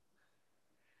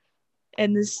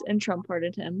 And Trump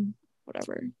pardoned him.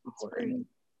 Whatever.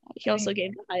 He also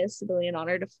gave the highest civilian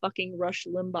honor to fucking Rush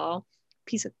Limbaugh.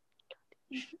 Piece of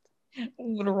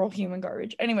literal human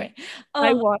garbage. Anyway,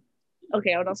 I would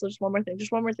also just one more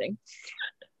thing.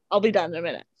 I'll be done in a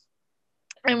minute.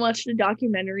 I watched a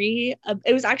documentary.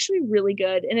 It was actually really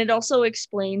good, and it also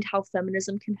explained how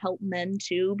feminism can help men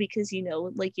too, because we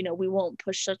won't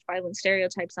push such violent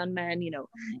stereotypes on men,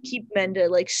 keep men to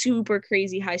like super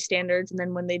crazy high standards, and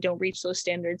then when they don't reach those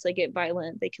standards, they get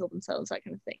violent, they kill themselves, that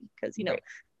kind of thing, because right.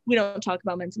 we don't talk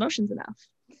about men's emotions enough,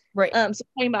 right? So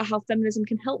talking about how feminism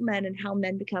can help men and how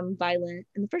men become violent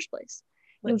in the first place.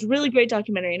 It was a really great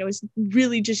documentary, and it was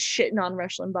really just shitting on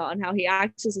Rush Limbaugh and how he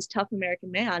acts as this tough American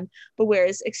man, but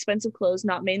wears expensive clothes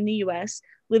not made in the U.S.,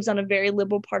 lives on a very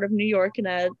liberal part of New York in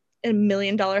a $1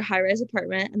 million high-rise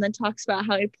apartment, and then talks about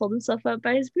how he pulled himself up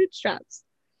by his bootstraps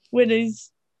when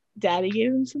his daddy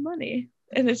gave him some money.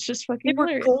 And it's just fucking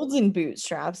hilarious. Golden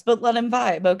bootstraps, but let him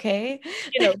vibe, okay?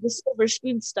 The silver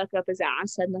spoon stuck up his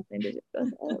ass had nothing to do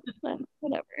with it.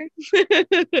 Whatever.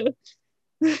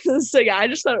 So yeah, I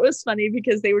just thought it was funny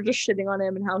because they were just shitting on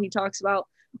him and how he talks about,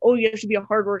 you have to be a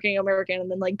hardworking American,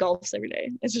 and then like golfs every day.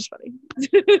 It's just funny.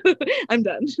 I'm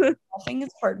done. Golfing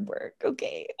is hard work.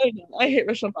 Okay. I know. I hate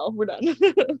Rush Limbaugh. We're done.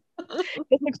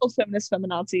 It's called feminist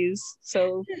feminazis,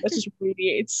 so that just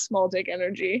radiates small dick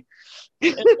energy.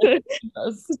 It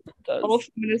does. All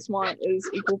feminists want is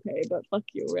equal pay, but fuck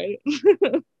you, right?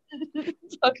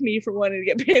 Fuck me for wanting to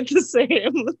get paid the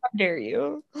same. How dare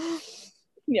you?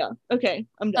 Yeah. Okay.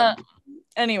 I'm done.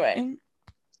 Anyway.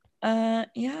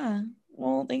 Yeah.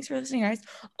 Well, thanks for listening, guys.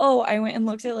 Oh, I went and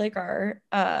looked at our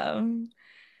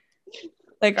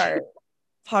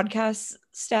podcast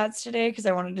stats today because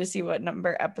I wanted to see what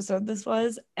number episode this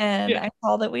was, and I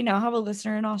saw that we now have a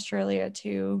listener in Australia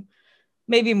too.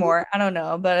 Maybe more. I don't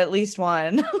know, but at least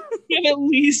one. At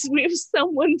least we have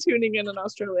someone tuning in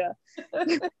Australia.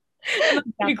 Pretty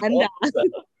Down cool. under.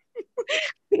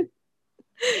 We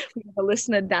have a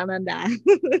listener down under.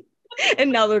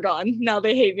 And now they're gone. Now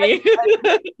they hate me.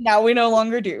 Now we no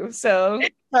longer do. So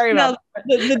sorry Now about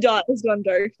that. the dot has gone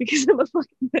dark because I'm a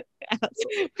fucking ass.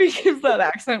 Because that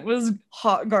accent was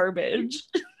hot garbage.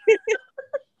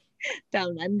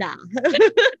 Down under.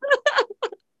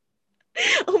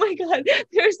 Oh my god,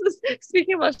 there's this,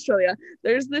 speaking of Australia,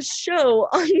 there's this show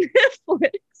on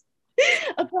Netflix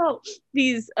about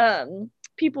these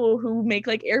people who make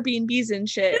like Airbnbs and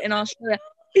shit in Australia.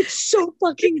 It's so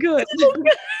fucking good.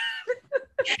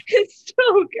 It's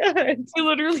so good. I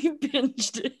literally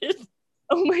binged it.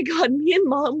 Oh my god, me and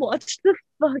mom watched the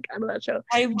fuck out of that show.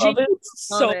 I love it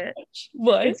so much.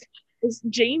 What? It's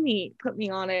Jamie put me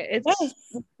on it. It's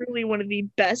really one of the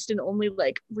best and only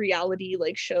like reality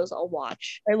like shows I'll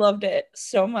watch. I loved it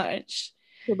so much.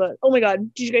 But oh my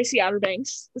god, did you guys see Outer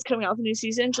Banks? It's coming out the new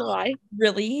season, July.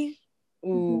 Really?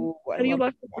 Ooh. Have you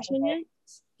watched the first one yet?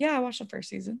 Yeah, I watched the first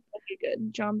season. Okay,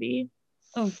 good. John B.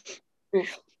 Oh.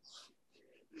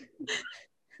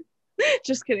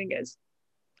 Just kidding, guys.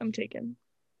 I'm taken.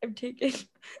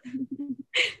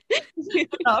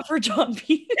 Not for John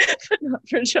B. Not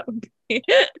for John B.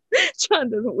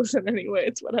 John doesn't listen anyway.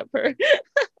 It's whatever.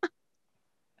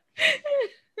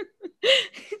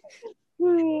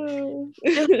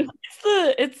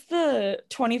 It's the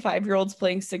 25-year-olds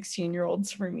playing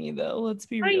 16-year-olds for me though. Let's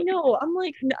be real. I know. I'm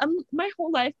my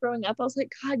whole life growing up, I was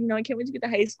like, God, I can't wait to get to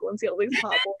high school and see all these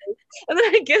hot boys. And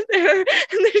then I get there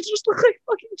and they just look like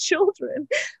fucking children.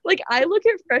 Like I look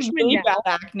at freshmen really now. bad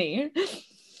acne.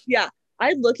 Yeah.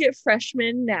 I look at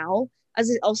freshmen now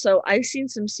also I've seen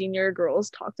some senior girls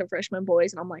talk to freshman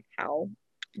boys and I'm like, how?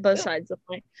 Besides the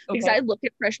point. Because I look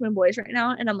at freshman boys right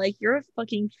now and I'm like, you're a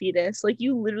fucking fetus. Like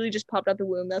you literally just popped out the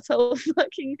womb. That's how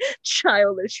fucking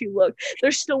childish you look.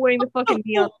 They're still wearing the fucking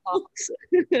neon socks.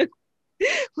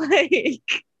 Like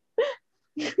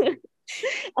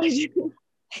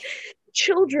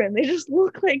children. They just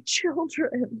look like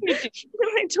children. And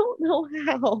I don't know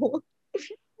how.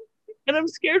 And I'm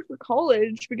scared for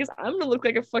college because I'm gonna look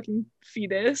like a fucking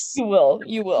fetus. You will.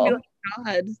 Like,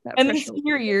 God, and the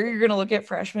senior year, you're gonna look at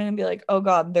freshmen and be like, "Oh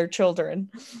God, they're children."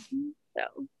 No,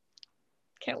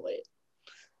 can't wait.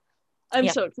 I'm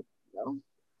so excited though.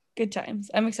 Good times.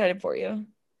 I'm excited for you.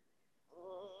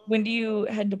 When do you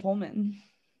head to Pullman?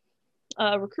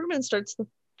 Recruitment starts the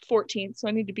 14th, so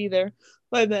I need to be there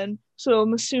by then. So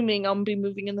I'm assuming I'll be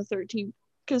moving in the 13th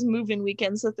because move-in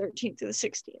weekend's the 13th to the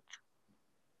 16th.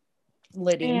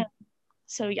 Liddy. And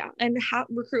so yeah, and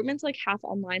recruitment's like half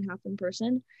online, half in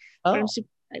person. Oh. But I'm super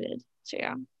excited. So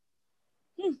yeah.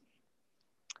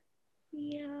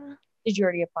 Yeah. Did you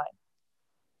already apply?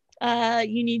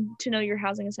 You need to know your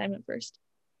housing assignment first.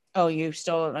 Oh, you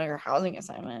still don't know your housing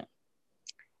assignment?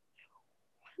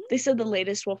 They said the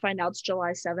latest we'll find out is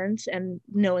July 7th, and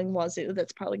knowing Wazoo,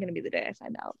 that's probably going to be the day I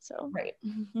find out. So right.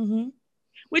 Mm-hmm.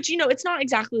 Which, it's not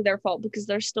exactly their fault because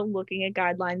they're still looking at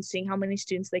guidelines, seeing how many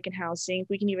students they can house, seeing if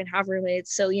we can even have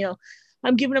roommates. So,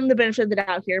 I'm giving them the benefit of the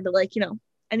doubt here, but I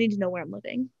need to know where I'm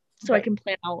living so I can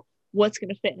plan out what's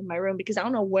going to fit in my room because I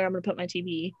don't know where I'm going to put my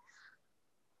TV.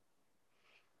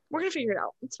 We're going to figure it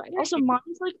out. It's fine. Also,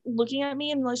 mom's like looking at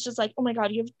me and was just like, oh my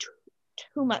God, you have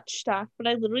too much stuff. But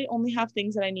I literally only have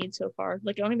things that I need so far.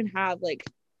 Like, I don't even have like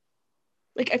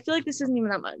I feel like this isn't even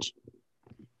that much.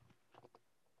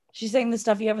 She's saying the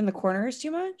stuff you have in the corner is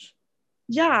too much?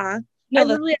 Yeah. No,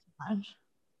 that's too much.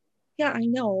 Yeah, I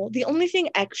know. The only thing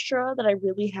extra that I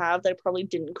really have that I probably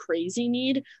didn't crazy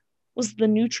need was the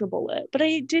NutriBullet. But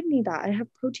I did need that. I have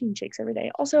protein shakes every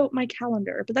day. Also, my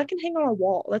calendar. But that can hang on a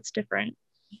wall. That's different.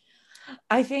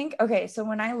 I think, okay, so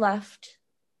when I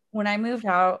moved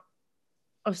out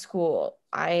of school,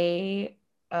 I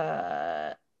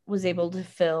was able to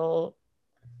fill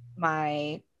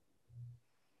my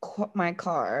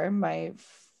car, my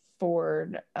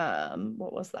Ford,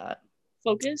 what was that?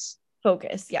 Focus,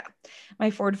 yeah.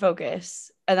 My Ford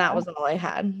Focus. And that was all I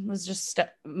had, was just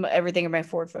everything in my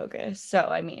Ford Focus. So,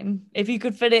 I mean, if you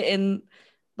could fit it in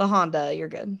the Honda, you're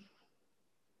good.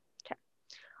 Okay.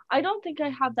 I don't think I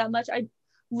have that much.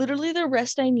 Literally the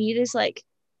rest I need is like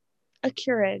a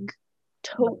Keurig,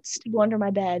 totes to go under my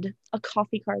bed, a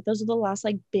coffee cart. Those are the last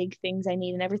like big things I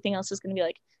need. And everything else is going to be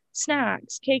like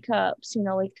snacks, K-cups,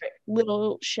 like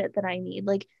little shit that I need.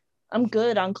 Like I'm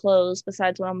good on clothes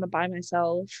besides what I'm gonna buy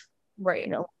myself,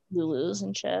 right? Lulu's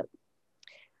and shit.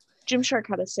 Gymshark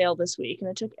had a sale this week and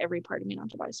it took every part of me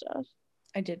not to buy stuff.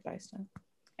 I did buy stuff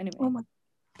anyway. Oh my.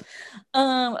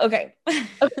 Okay,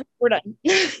 we're done.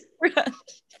 We're done.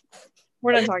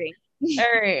 We're done talking. All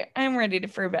right, I'm ready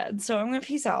for bed, so I'm gonna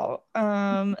peace out.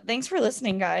 Thanks for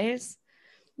listening, guys.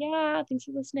 Yeah, thanks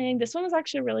for listening. This one was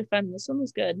actually really fun. This one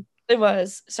was good. It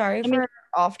was. Sorry I for mean-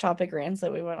 off-topic rants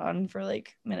that we went on for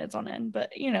like minutes on end,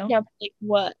 but you know. Yeah, but, like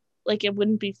what? Like it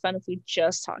wouldn't be fun if we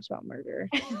just talked about murder.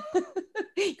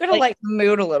 You gotta Like- like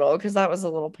mood a little because that was a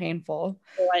little painful.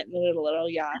 Lighten it a little,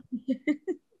 yeah.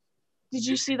 Did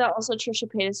you see that also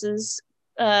Trisha Paytas's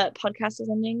podcast is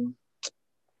ending?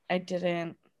 I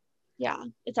didn't Yeah,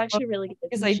 it's actually really good.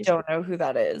 because I don't know who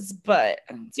that is, but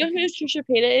You know who Trisha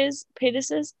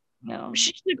Paytas is? no.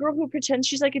 She's the girl who pretends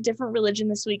she's like a different religion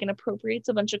this week and appropriates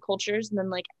a bunch of cultures and then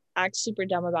like acts super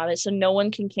dumb about it, so no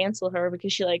one can cancel her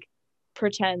because she like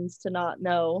pretends to not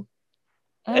know,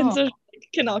 and Oh, so she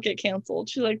cannot get canceled.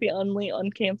 She's like the only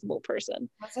uncancelable person.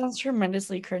 that sounds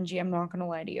tremendously cringy. I'm not gonna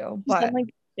lie to you, She's but done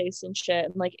like face and shit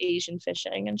and like Asian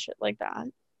fishing and shit like that.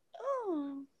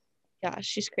 oh, Yeah,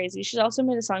 she's crazy. She's also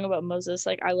made a song about Moses,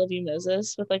 like I Love You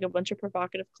Moses, with like a bunch of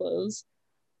provocative clothes.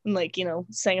 And like, you know,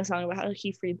 sang a song about how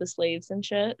he freed the slaves and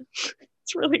shit.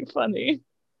 It's really funny.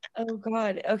 oh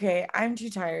God. Okay, I'm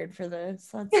too tired for this.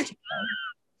 That's too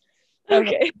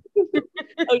Okay.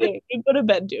 Okay, you go to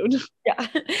bed, dude. yeah.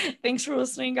 Thanks for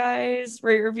listening, guys.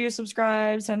 Rate, review,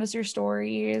 subscribe, send us your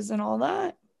stories and all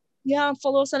that. Yeah,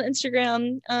 follow us on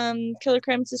Instagram, Killer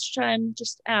Crime Sister Time,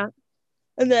 just at.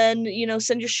 And then, you know,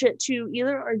 send your shit to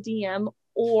either our DM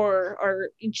or our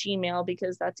Gmail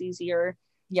because that's easier.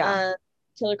 Yeah.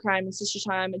 Killercrime and Sister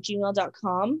Time at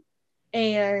gmail.com.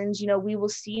 And, you know, we will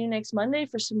see you next Monday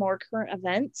for some more current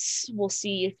events. We'll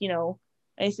see if, you know,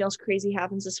 anything else crazy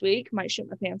happens this week. Might shit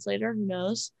my pants later. Who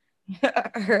knows? All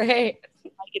right.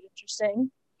 Might get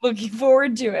interesting. Looking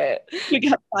forward to it. We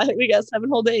got 7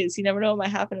 whole days. You never know what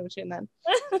might happen in between then.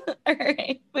 All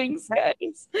right. Thanks,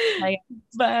 guys. Bye.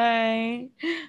 Bye.